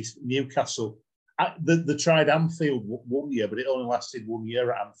there's Newcastle. The tried Anfield 1 year, but it only lasted 1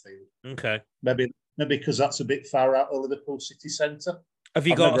 year at Anfield. Okay. Maybe because that's a bit far out of Liverpool city centre. Have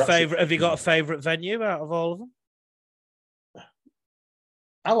you got a favourite? Have you got a favourite venue out of all of them?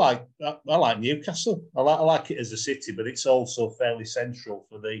 I like Newcastle. I like it as a city, but it's also fairly central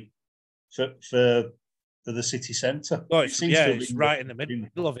for the city centre. Oh, it's right in the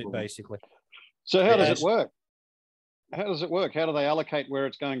middle of it, basically. So how does it work? How does it work? How do they allocate where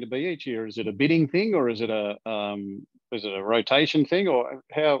it's going to be each year? Is it a bidding thing, or is it a rotation thing, or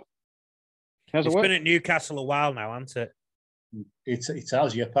how's it work? It's been at Newcastle a while now, hasn't it? It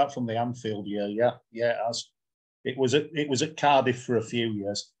has, yeah. Apart from the Anfield year, yeah, it has. It was at Cardiff for a few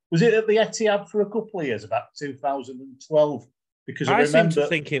years. Was it at the Etihad for a couple of years, about 2012? Because I seem to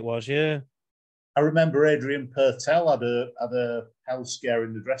think it was, yeah. I remember Adrian Pertell had a health scare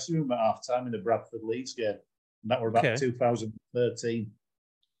in the dressing room at half time in a Bradford Leeds game. And that were about 2013.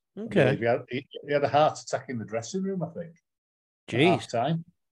 Okay. He had a heart attack in the dressing room, I think. Jeez. Half time.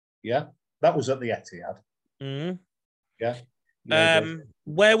 Yeah. That was at the Etihad. Mm-hmm. Yeah.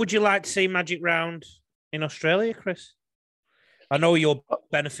 Where would you like to see Magic Round in Australia, Chris? I know you're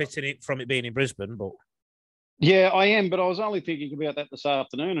benefiting from it being in Brisbane, but... Yeah, I am, but I was only thinking about that this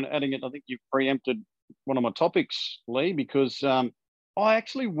afternoon and adding it. I think you've preempted one of my topics, Lee, because I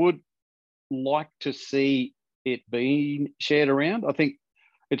actually would like to see it being shared around. I think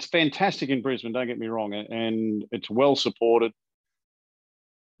it's fantastic in Brisbane, don't get me wrong, and it's well supported.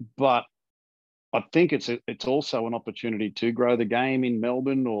 But I think it's also an opportunity to grow the game in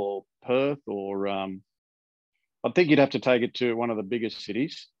Melbourne or Perth or I think you'd have to take it to one of the biggest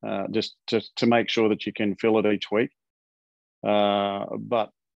cities just to make sure that you can fill it each week.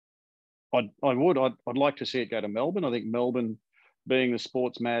 But I'd like to see it go to Melbourne. I think Melbourne, being the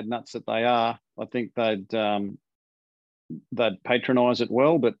sports mad nuts that they are, I think they'd patronise it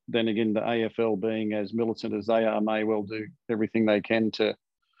well. But then again, the AFL, being as militant as they are, may well do everything they can to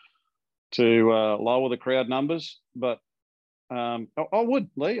lower the crowd numbers. But I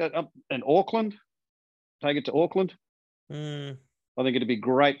would, Lee, and Auckland. Take it to Auckland. I think it'd be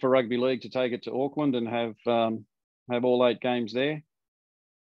great for rugby league to take it to Auckland and have all 8 games there,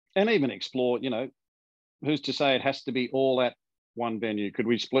 and even explore. You know, who's to say it has to be all at one venue? Could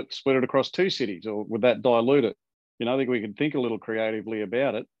we split it across 2 cities, or would that dilute it? You know, I think we could think a little creatively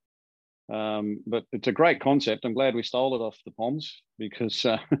about it. But it's a great concept. I'm glad we stole it off the Poms because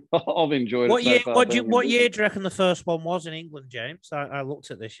I've enjoyed it so far. What year do you reckon the first one was in England, James? I looked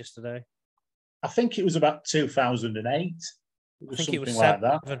at this yesterday. I think it was about 2008. I think it was 7.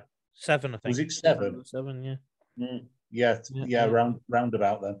 Like that. 7, I think. Was it 7? 7, yeah. Yeah, round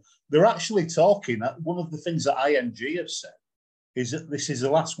about then. They're actually talking. One of the things that ING have said is that this is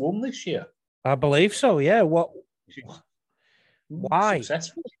the last one this year. I believe so, yeah. Why?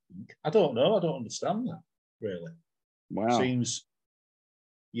 Successful? I don't know. I don't understand that, really. Wow. Seems,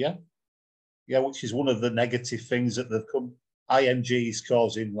 yeah, which is one of the negative things that they've come. ING is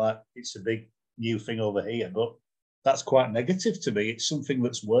causing, like, it's a big new thing over here, but that's quite negative to me. It's something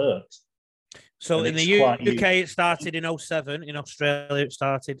that's worked. So in the UK, it started in 2007. In Australia, it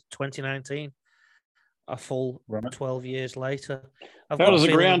started 2019. A full 12 years later. How does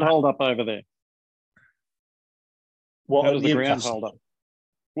the ground hold up over there? What How at does the ground Newcastle? hold up?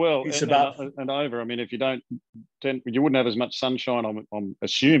 Well, It's and, about and over. I mean, if you don't, you wouldn't have as much sunshine. I'm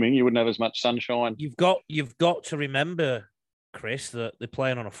assuming you wouldn't have as much sunshine. You've got to remember, Chris, that they're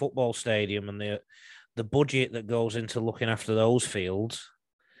playing on a football stadium, and the budget that goes into looking after those fields,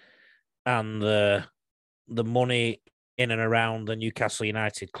 and the money in and around the Newcastle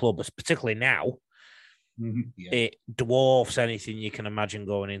United club, particularly now, it dwarfs anything you can imagine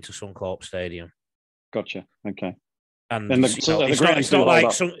going into Suncorp Stadium. Gotcha. Okay. And it's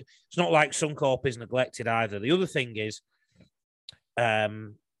not like Suncorp is neglected either. The other thing is, there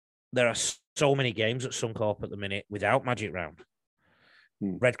are so many games at Suncorp at the minute without Magic Round.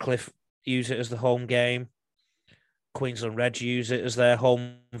 Redcliffe use it as the home game. Queensland Reds use it as their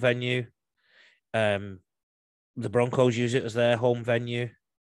home venue. The Broncos use it as their home venue.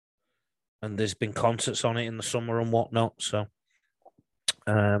 And there's been concerts on it in the summer and whatnot. So,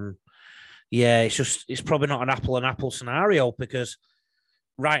 yeah, it's probably not an apple scenario, because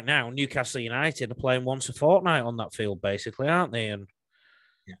right now Newcastle United are playing once a fortnight on that field, basically, aren't they? And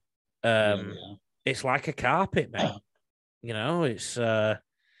it's like a carpet, mate. You know, it's the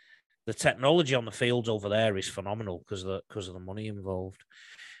technology on the fields over there is phenomenal because of the money involved.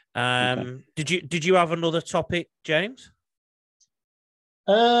 Okay. Did you have another topic, James?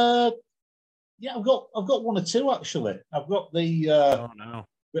 Yeah, I've got one or two actually. I've got the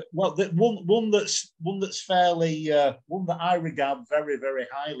well, the one that's fairly one that I regard very, very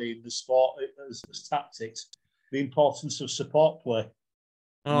highly in the sport as tactics. The importance of support play.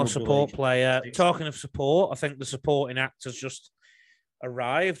 Oh, support play. Talking of support, I think the supporting act has just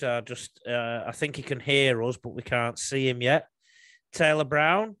arrived. I think he can hear us, but we can't see him yet. Taylor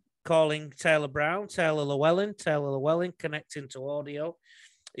Brown, calling Taylor Brown. Taylor Llewellyn connecting to audio.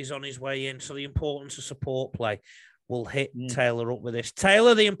 He's on his way in. So the importance of support play. We'll hit Taylor up with this.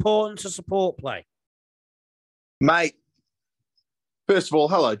 Taylor, the importance of support play. Mate, first of all,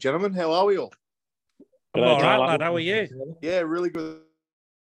 hello, gentlemen. How are we all? I'm all right, lad. How are you? Yeah, really good.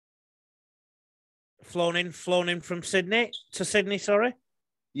 Flown in from Sydney to Sydney, sorry?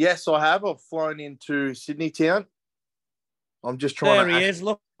 Yes, I have. I've flown into Sydney town. I'm just trying There he is.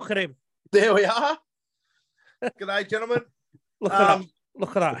 Look at him. There we are. G'day, gentlemen. Look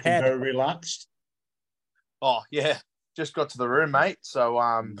at that head. Very relaxed. Oh, yeah. Just got to the room, mate. So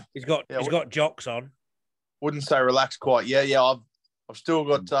he's got jocks on. Wouldn't say relaxed quite. Yeah. I've still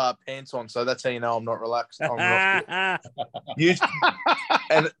got pants on, so that's how you know I'm not relaxed. I'm not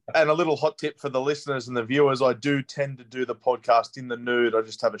and a little hot tip for the listeners and the viewers: I do tend to do the podcast in the nude. I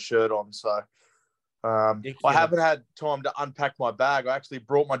just have a shirt on, so I haven't had time to unpack my bag. I actually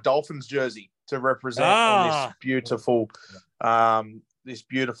brought my Dolphins jersey to represent on this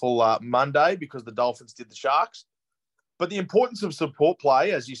beautiful Monday because the Dolphins did the Sharks. But the importance of support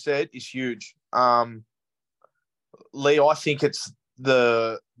play, as you said, is huge. Lee, I think it's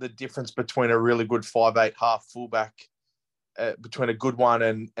the difference between a really good 5'8" half fullback, between a good one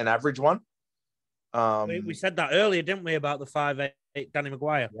and an average one. We said that earlier, didn't we, about the 5'8" Danny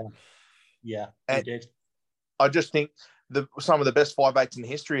Maguire? Yeah, we did. I just think some of the best 5'8" in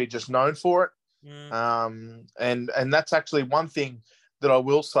history are just known for it. And that's actually one thing that I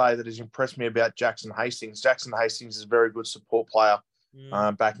will say that has impressed me about Jackson Hastings. Jackson Hastings is a very good support player,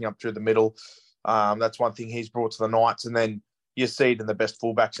 backing up through the middle. That's one thing he's brought to the Knights. And then you see it in the best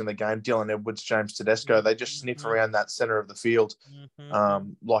fullbacks in the game, Dylan Edwards, James Tedesco. They just sniff around that centre of the field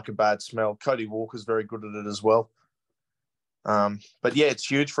like a bad smell. Cody Walker's very good at it as well. But yeah, it's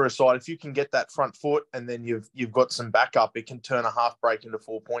huge for a side. If you can get that front foot and then you've got some backup, it can turn a half break into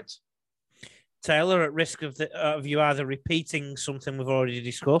 4 points. Taylor, at risk of you either repeating something we've already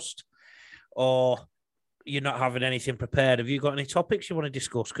discussed or you're not having anything prepared, have you got any topics you want to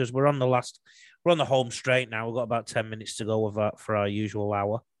discuss? Because we're on the home straight now. We've got about 10 minutes to go for our usual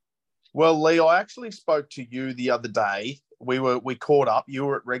hour. Well, Lee, I actually spoke to you the other day. We caught up. You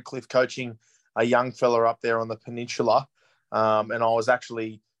were at Redcliffe coaching a young fella up there on the peninsula, and I was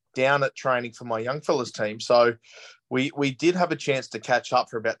actually down at training for my young fellas team. So we did have a chance to catch up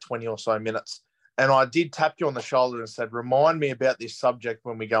for about 20 or so minutes. And I did tap you on the shoulder and said, remind me about this subject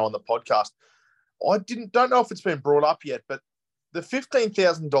when we go on the podcast. I don't know if it's been brought up yet, but the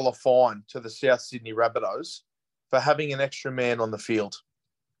 $15,000 fine to the South Sydney Rabbitohs for having an extra man on the field,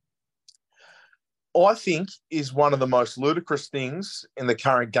 I think is one of the most ludicrous things in the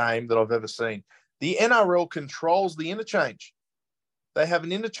current game that I've ever seen. The NRL controls the interchange. They have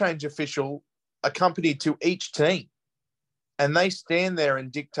an interchange official accompanied to each team, and they stand there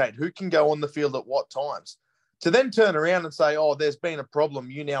and dictate who can go on the field at what times. To then turn around and say, "Oh, there's been a problem,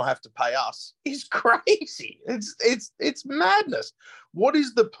 you now have to pay us," is crazy. It's madness. What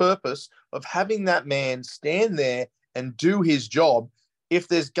is the purpose of having that man stand there and do his job if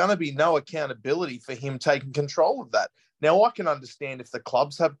there's going to be no accountability for him taking control of that. Now, I can understand if the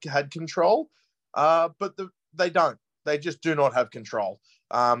clubs have had control, but they don't. They just do not have control.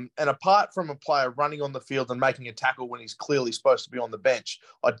 And apart from a player running on the field and making a tackle when he's clearly supposed to be on the bench,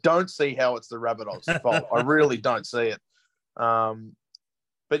 I don't see how it's the Rabbitohs' fault. I really don't see it.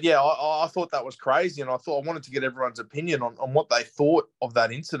 But yeah, I thought that was crazy, and I wanted to get everyone's opinion on what they thought of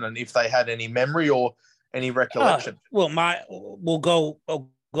that incident, if they had any memory or any recollection. We'll go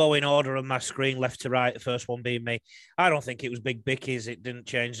in order on my screen, left to right, the first one being me. I don't think it was big bickies. It didn't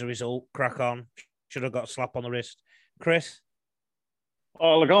change the result. Crack on. Should have got a slap on the wrist. Chris?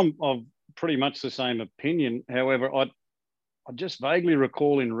 Oh, look, I'm pretty much the same opinion. However, I just vaguely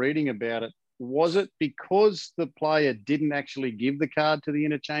recall in reading about it, was it because the player didn't actually give the card to the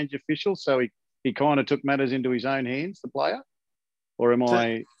interchange official, so he kind of took matters into his own hands, the player? Or am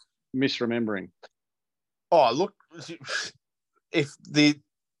I misremembering? Oh, look, if the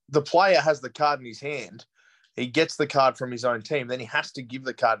player has the card in his hand, he gets the card from his own team, then he has to give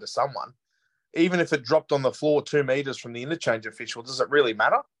the card to someone. Even if it dropped on the floor 2 meters from the interchange official, does it really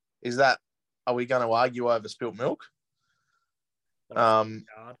matter? Are we going to argue over spilt milk? And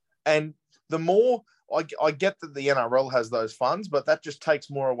the more, I get that the NRL has those funds, but that just takes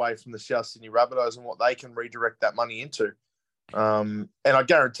more away from the South Sydney Rabbitohs and what they can redirect that money into. And I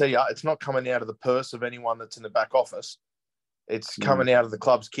guarantee you, it's not coming out of the purse of anyone that's in the back office. It's coming out of the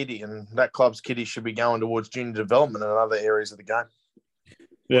club's kitty, and that club's kitty should be going towards junior development and other areas of the game.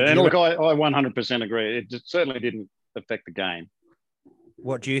 Yeah, and look, I 100% agree. It just certainly didn't affect the game.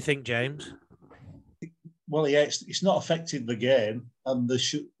 What do you think, James? Well, yeah, it's not affecting the game. And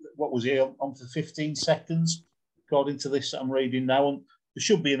what was he on for 15 seconds, according to this that I'm reading now? And there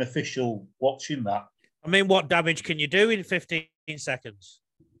should be an official watching that. I mean, what damage can you do in 15 seconds?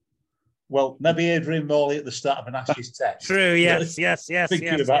 Well, maybe Adrian Morley at the start of an Ashes test. True, yes.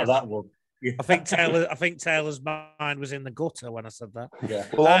 Thinking about that one. Yeah. I think Taylor's mind was in the gutter when I said that. Yeah.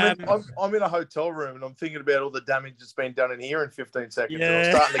 Well, I'm in a hotel room and I'm thinking about all the damage that's been done in here in 15 seconds. Yeah. And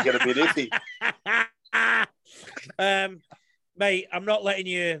I'm starting to get a bit iffy. Mate, I'm not letting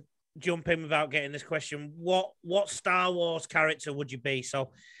you jump in without getting this question. What Star Wars character would you be? So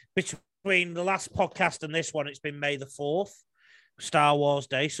between the last podcast and this one, it's been May the 4th, Star Wars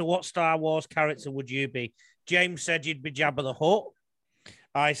Day. So what Star Wars character would you be? James said you'd be Jabba the Hutt.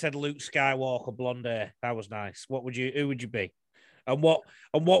 I said Luke Skywalker, blonde hair. That was nice. Who would you be? And what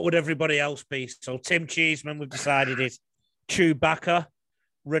would everybody else be? So Tim Cheeseman, we've decided, is Chewbacca,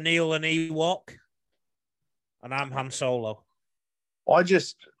 Ranil and Ewok, and I'm Han Solo.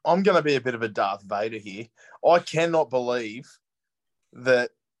 I'm going to be a bit of a Darth Vader here. I cannot believe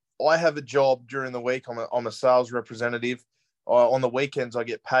that I have a job during the week. I'm a sales representative. On the weekends, I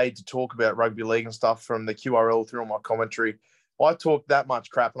get paid to talk about rugby league and stuff from the QRL through all my commentary. I talk that much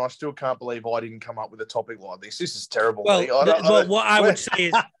crap, and I still can't believe I didn't come up with a topic like this. This is terrible. Well, what I would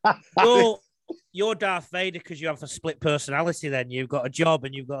say is you're Darth Vader because you have a split personality. Then you've got a job,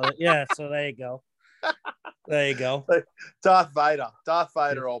 and you've got so there you go. There you go. Darth Vader,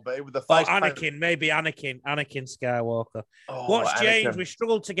 I'll be with the face. Anakin Skywalker. What's James? We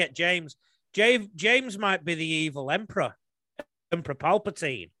struggled to get James. James might be the evil Emperor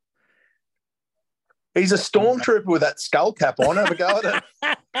Palpatine. He's a stormtrooper with that skull cap on. Have a go at it.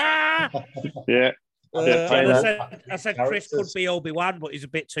 Yeah. I said Chris could be Obi-Wan, but he's a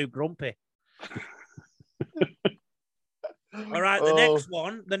bit too grumpy. All right,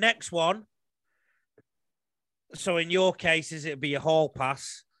 the next one. So in your cases, it'd be a hall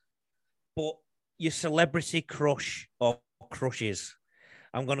pass, but your celebrity crush or crushes.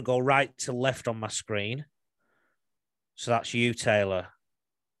 I'm going to go right to left on my screen. So that's you, Taylor.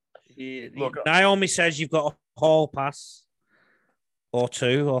 Look, Naomi says you've got a hall pass or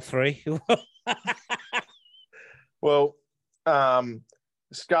 2 or 3. Well,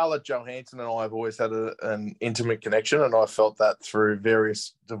 Scarlett Johansson and I have always had an intimate connection, and I felt that through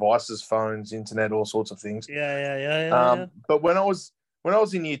various devices, phones, internet, all sorts of things. Yeah. But when I was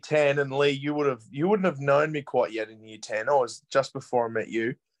in year 10, and Lee, you wouldn't have known me quite yet in year 10. I was just before I met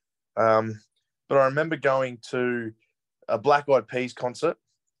you. But I remember going to a Black Eyed Peas concert,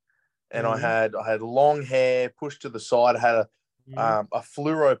 and I had long hair pushed to the side. I had a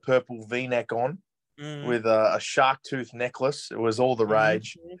fluoro purple V-neck on with a shark tooth necklace. It was all the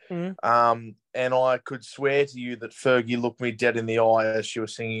rage. And I could swear to you that Fergie looked me dead in the eye as she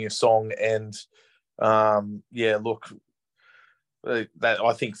was singing a song. And that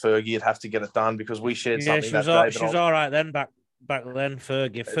I think Fergie would have to get it done because we shared something that day. She was all right then back back then,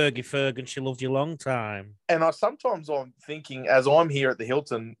 Fergie, she loved you a long time. And I'm thinking, as I'm here at the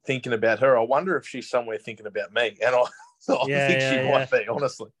Hilton thinking about her, I wonder if she's somewhere thinking about me. And I think she might be,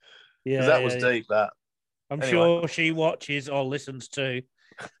 honestly. Because that was deep, that. I'm sure she watches or listens to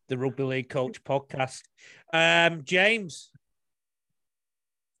the Rugby League Coach podcast. James?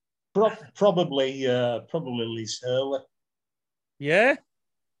 Probably Liz Hurley. Yeah?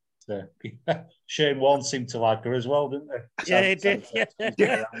 Shane Warne seemed to like her as well, didn't they? Yeah, he did.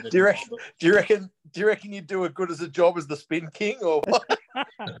 Do you reckon you'd do as good as a job as the Spin King, or what?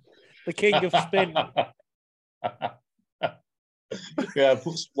 The King of Spin. Yeah,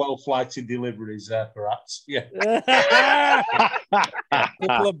 puts well-flighted deliveries there, perhaps. Yeah.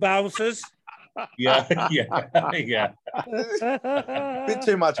 Couple of bouncers. Yeah. Bit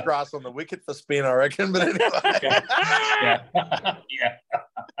too much grass on the wicket for Spin, I reckon. But anyway. Yeah.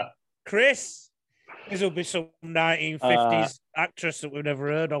 Chris, this will be some 1950s actress that we've never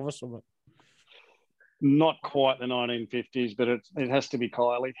heard of or something. Not quite the 1950s, but it has to be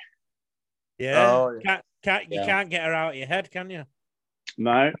Kylie. Yeah. Oh, yeah. You can't get her out of your head, can you?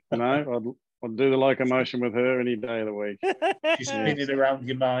 No. I'd do the locomotion with her any day of the week. She's spinning around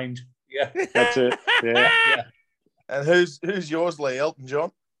your mind. Yeah. That's it. Yeah. And who's yours, Lee? Elton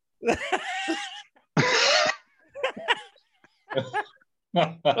John?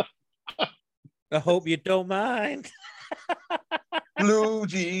 I hope you don't mind. Blue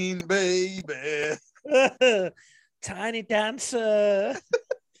Jean Baby. Tiny dancer.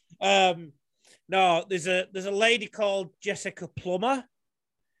 No, there's a lady called Jessica Plummer,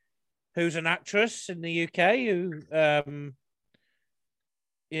 who's an actress in the UK who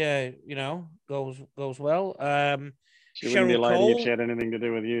goes well. She wouldn't be a Cheryl lady Cole, if she had anything to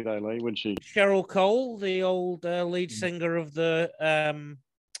do with you, though, Lee, would she? Cheryl Cole, the old lead singer of the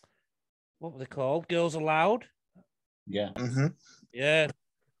what were they called? Girls Aloud. Yeah. Mm-hmm. Yeah,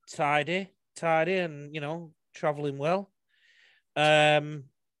 tidy, and traveling well.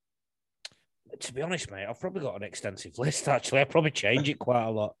 To be honest, mate, I've probably got an extensive list. Actually, I probably change it quite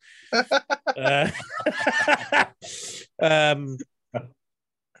a lot. There's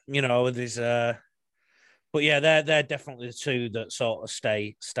but yeah, they're definitely the two that sort of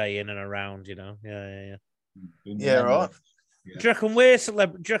stay in and around. Yeah. Yeah, right. Yeah. Do you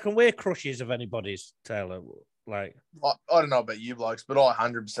reckon we're crushes of anybody's, Taylor? Like, I don't know about you blokes, but I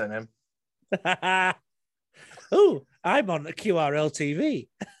 100% am. Oh, I'm on the QRL TV.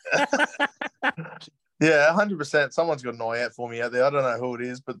 Yeah, 100%. Someone's got an eye out for me out there. I don't know who it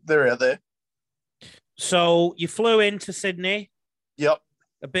is, but they're out there. So you flew into Sydney. Yep.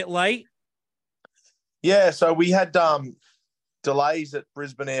 A bit late. Yeah, so we had delays at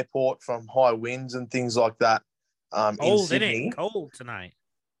Brisbane Airport from high winds and things like that. Cold, in Sydney. isn't it? Cold tonight.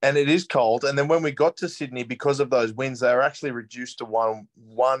 And it is cold. And then when we got to Sydney, because of those winds, they were actually reduced to one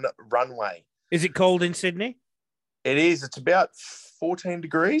runway. Is it cold in Sydney? It is. It's about 14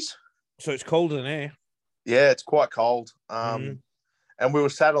 degrees. So it's colder than here. Yeah, it's quite cold. And we were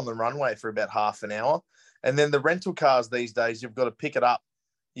sat on the runway for about half an hour. And then the rental cars these days, you've got to pick it up.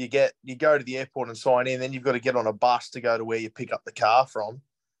 You go to the airport and sign in, then you've got to get on a bus to go to where you pick up the car from.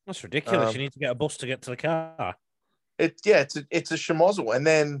 That's ridiculous. You need to get a bus to get to the car. It's a schmozzle. And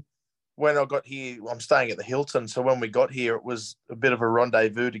then when I got here, I'm staying at the Hilton. So when we got here, it was a bit of a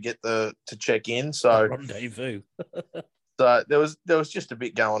rendezvous to get to check in. So rendezvous. So there was just a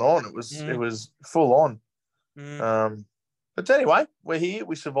bit going on. It was full on. But anyway, we're here.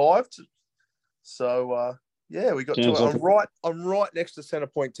 We survived. So we got to it. I'm right next to Centre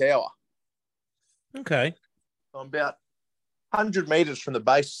Point Tower. Okay. I'm about 100 metres from the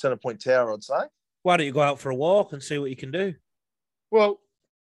base of Centre Point Tower, I'd say. Why don't you go out for a walk and see what you can do? Well,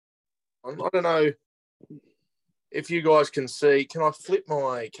 I don't know if you guys can see. Can I flip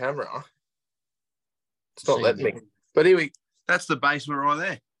my camera? It's not letting me. But anyway, that's the base we're right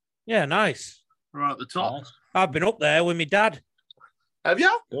there. Yeah, nice. Right at the top. Nice. I've been up there with my dad. Have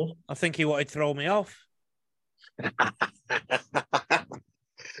you? Good. I think he wanted to throw me off.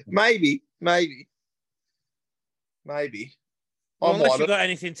 Maybe. Well, unless you've got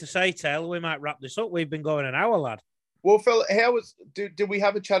anything to say, Taylor, we might wrap this up. We've been going an hour, lad. Well, fella, did we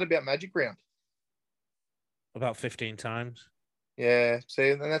have a chat about Magic Round? About 15 times. Yeah, see,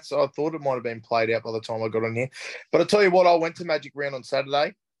 and I thought it might have been played out by the time I got on here. But I tell you what, I went to Magic Round on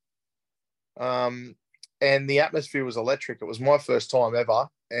Saturday. And the atmosphere was electric. It was my first time ever.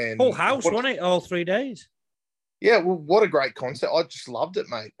 And full house, wasn't it? All 3 days. Yeah, well, what a great concept. I just loved it,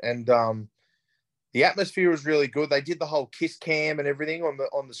 mate. And the atmosphere was really good. They did the whole kiss cam and everything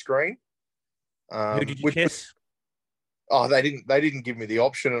on the screen. Who did you kiss? They didn't give me the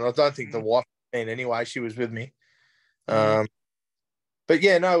option, and I don't think the wife did anyway. She was with me. But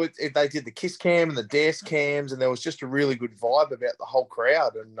yeah, no, they did the kiss cam and the dance cams, and there was just a really good vibe about the whole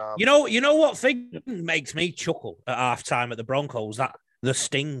crowd. And you know what thing makes me chuckle at halftime at the Broncos? That the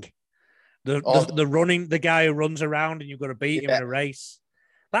sting, the running, the guy who runs around and you've got to beat him in a race.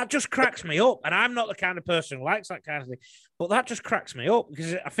 That just cracks me up, and I'm not the kind of person who likes that kind of thing. But that just cracks me up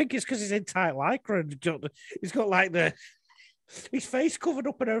because I think it's because he's in tight lycra and he's got like his face covered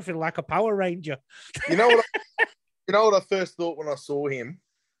up and everything like a Power Ranger. You know what I first thought when I saw him?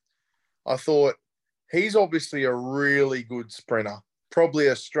 I thought he's obviously a really good sprinter, probably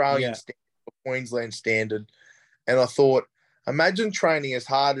Australian standard, Queensland standard. And I thought, imagine training as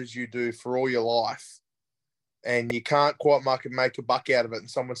hard as you do for all your life, and you can't quite make a buck out of it. And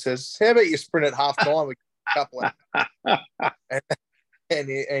someone says, "How about you sprint at half time? We a couple of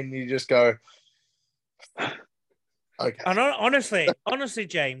and you just go, okay." And honestly,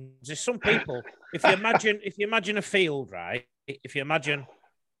 James, there's some people. If you imagine a field, right? If you imagine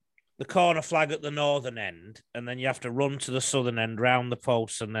the corner flag at the northern end, and then you have to run to the southern end, round the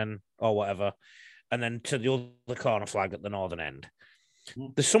posts, and then or whatever, and then to the other corner flag at the northern end.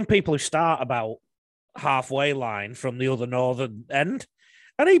 There's some people who start about halfway line from the other northern end,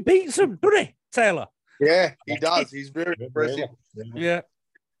 and he beats them, doesn't he, Taylor? Yeah, he does. He's very impressive. Yeah,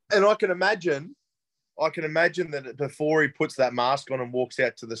 and I can imagine that before he puts that mask on and walks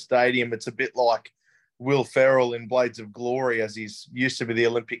out to the stadium, it's a bit like Will Ferrell in Blades of Glory, as he's used to be the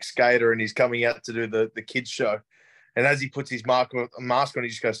Olympic skater and he's coming out to do the kids show. And as he puts his mask on, he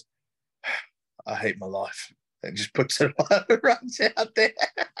just goes, "I hate my life." And just puts it on and runs out there.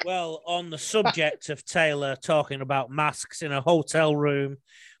 Well, on the subject of Taylor talking about masks in a hotel room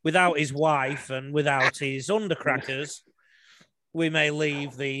without his wife and without his undercrackers, we may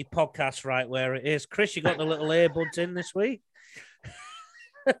leave the podcast right where it is. Chris, you got the little earbuds in this week?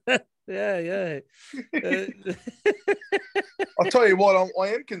 Yeah. I'll tell you what, I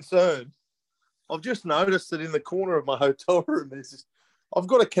am concerned. I've just noticed that in the corner of my hotel room, I've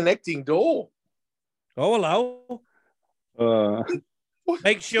got a connecting door. Oh, hello.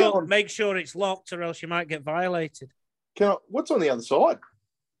 Make sure it's locked, or else you might get violated. What's on the other side?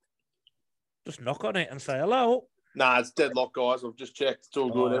 Just knock on it and say hello. Nah, it's deadlocked, guys. I've just checked. It's all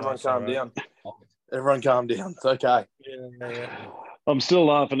good. Everyone calm down. Everyone calm down. It's okay. Yeah. I'm still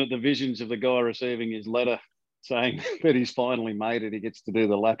laughing at the visions of the guy receiving his letter saying that he's finally made it. He gets to do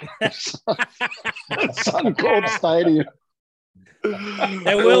the lap at Suncorp Stadium.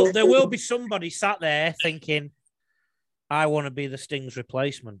 There will be somebody sat there thinking, "I want to be the Sting's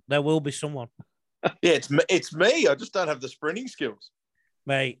replacement." There will be someone. Yeah, it's me. I just don't have the sprinting skills.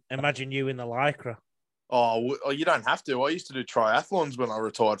 Mate, imagine you in the lycra. Oh, you don't have to. I used to do triathlons when I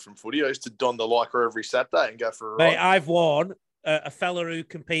retired from footy. I used to don the lycra every Saturday and go for a ride. Mate, I've worn a fella who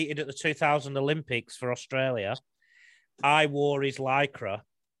competed at the 2000 Olympics for Australia. I wore his lycra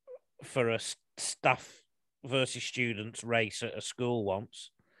for a staff versus students race at a school once.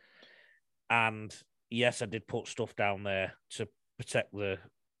 And yes, I did put stuff down there to protect the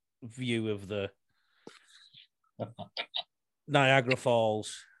view of the Niagara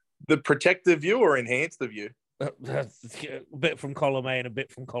Falls. The protect the view or enhance the view? A bit from column A and a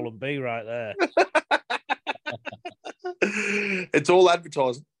bit from column B right there. It's all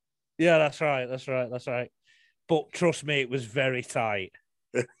advertising. Yeah, that's right. But trust me, it was very tight.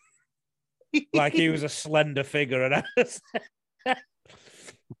 Like he was a slender figure. And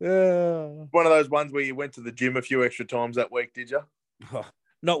one of those ones where you went to the gym a few extra times that week, did you?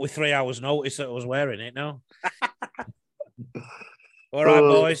 Not with 3 hours notice that I was wearing it, no. All right,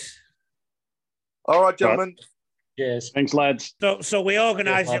 boys. All right, gentlemen. Yes. Thanks, lads. So we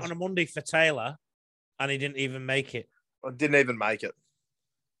organised it on a Monday for Taylor, and he didn't even make it. I didn't even make it.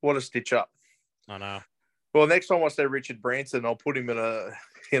 What a stitch up. I know. Well, next time I see Richard Branson, I'll put him in a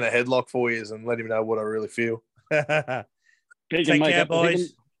headlock for you and let him know what I really feel. Take care,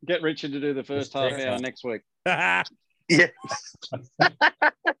 boys. Get Richard to do the first half hour next week. Yeah.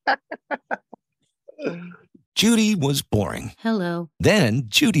 Judy was boring. Hello. Then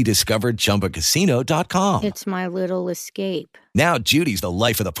Judy discovered ChumbaCasino.com. It's my little escape. Now Judy's the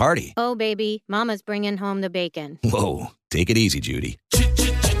life of the party. Oh, baby, mama's bringing home the bacon. Whoa, take it easy, Judy.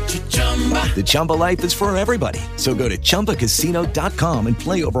 The Chumba life is for everybody. So go to ChumbaCasino.com and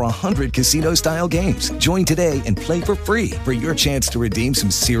play over 100 casino-style games. Join today and play for free for your chance to redeem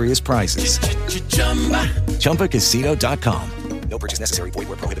some serious prizes. ChumbaCasino.com. No purchase necessary. Void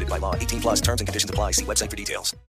where prohibited by law. 18+ terms and conditions apply. See website for details.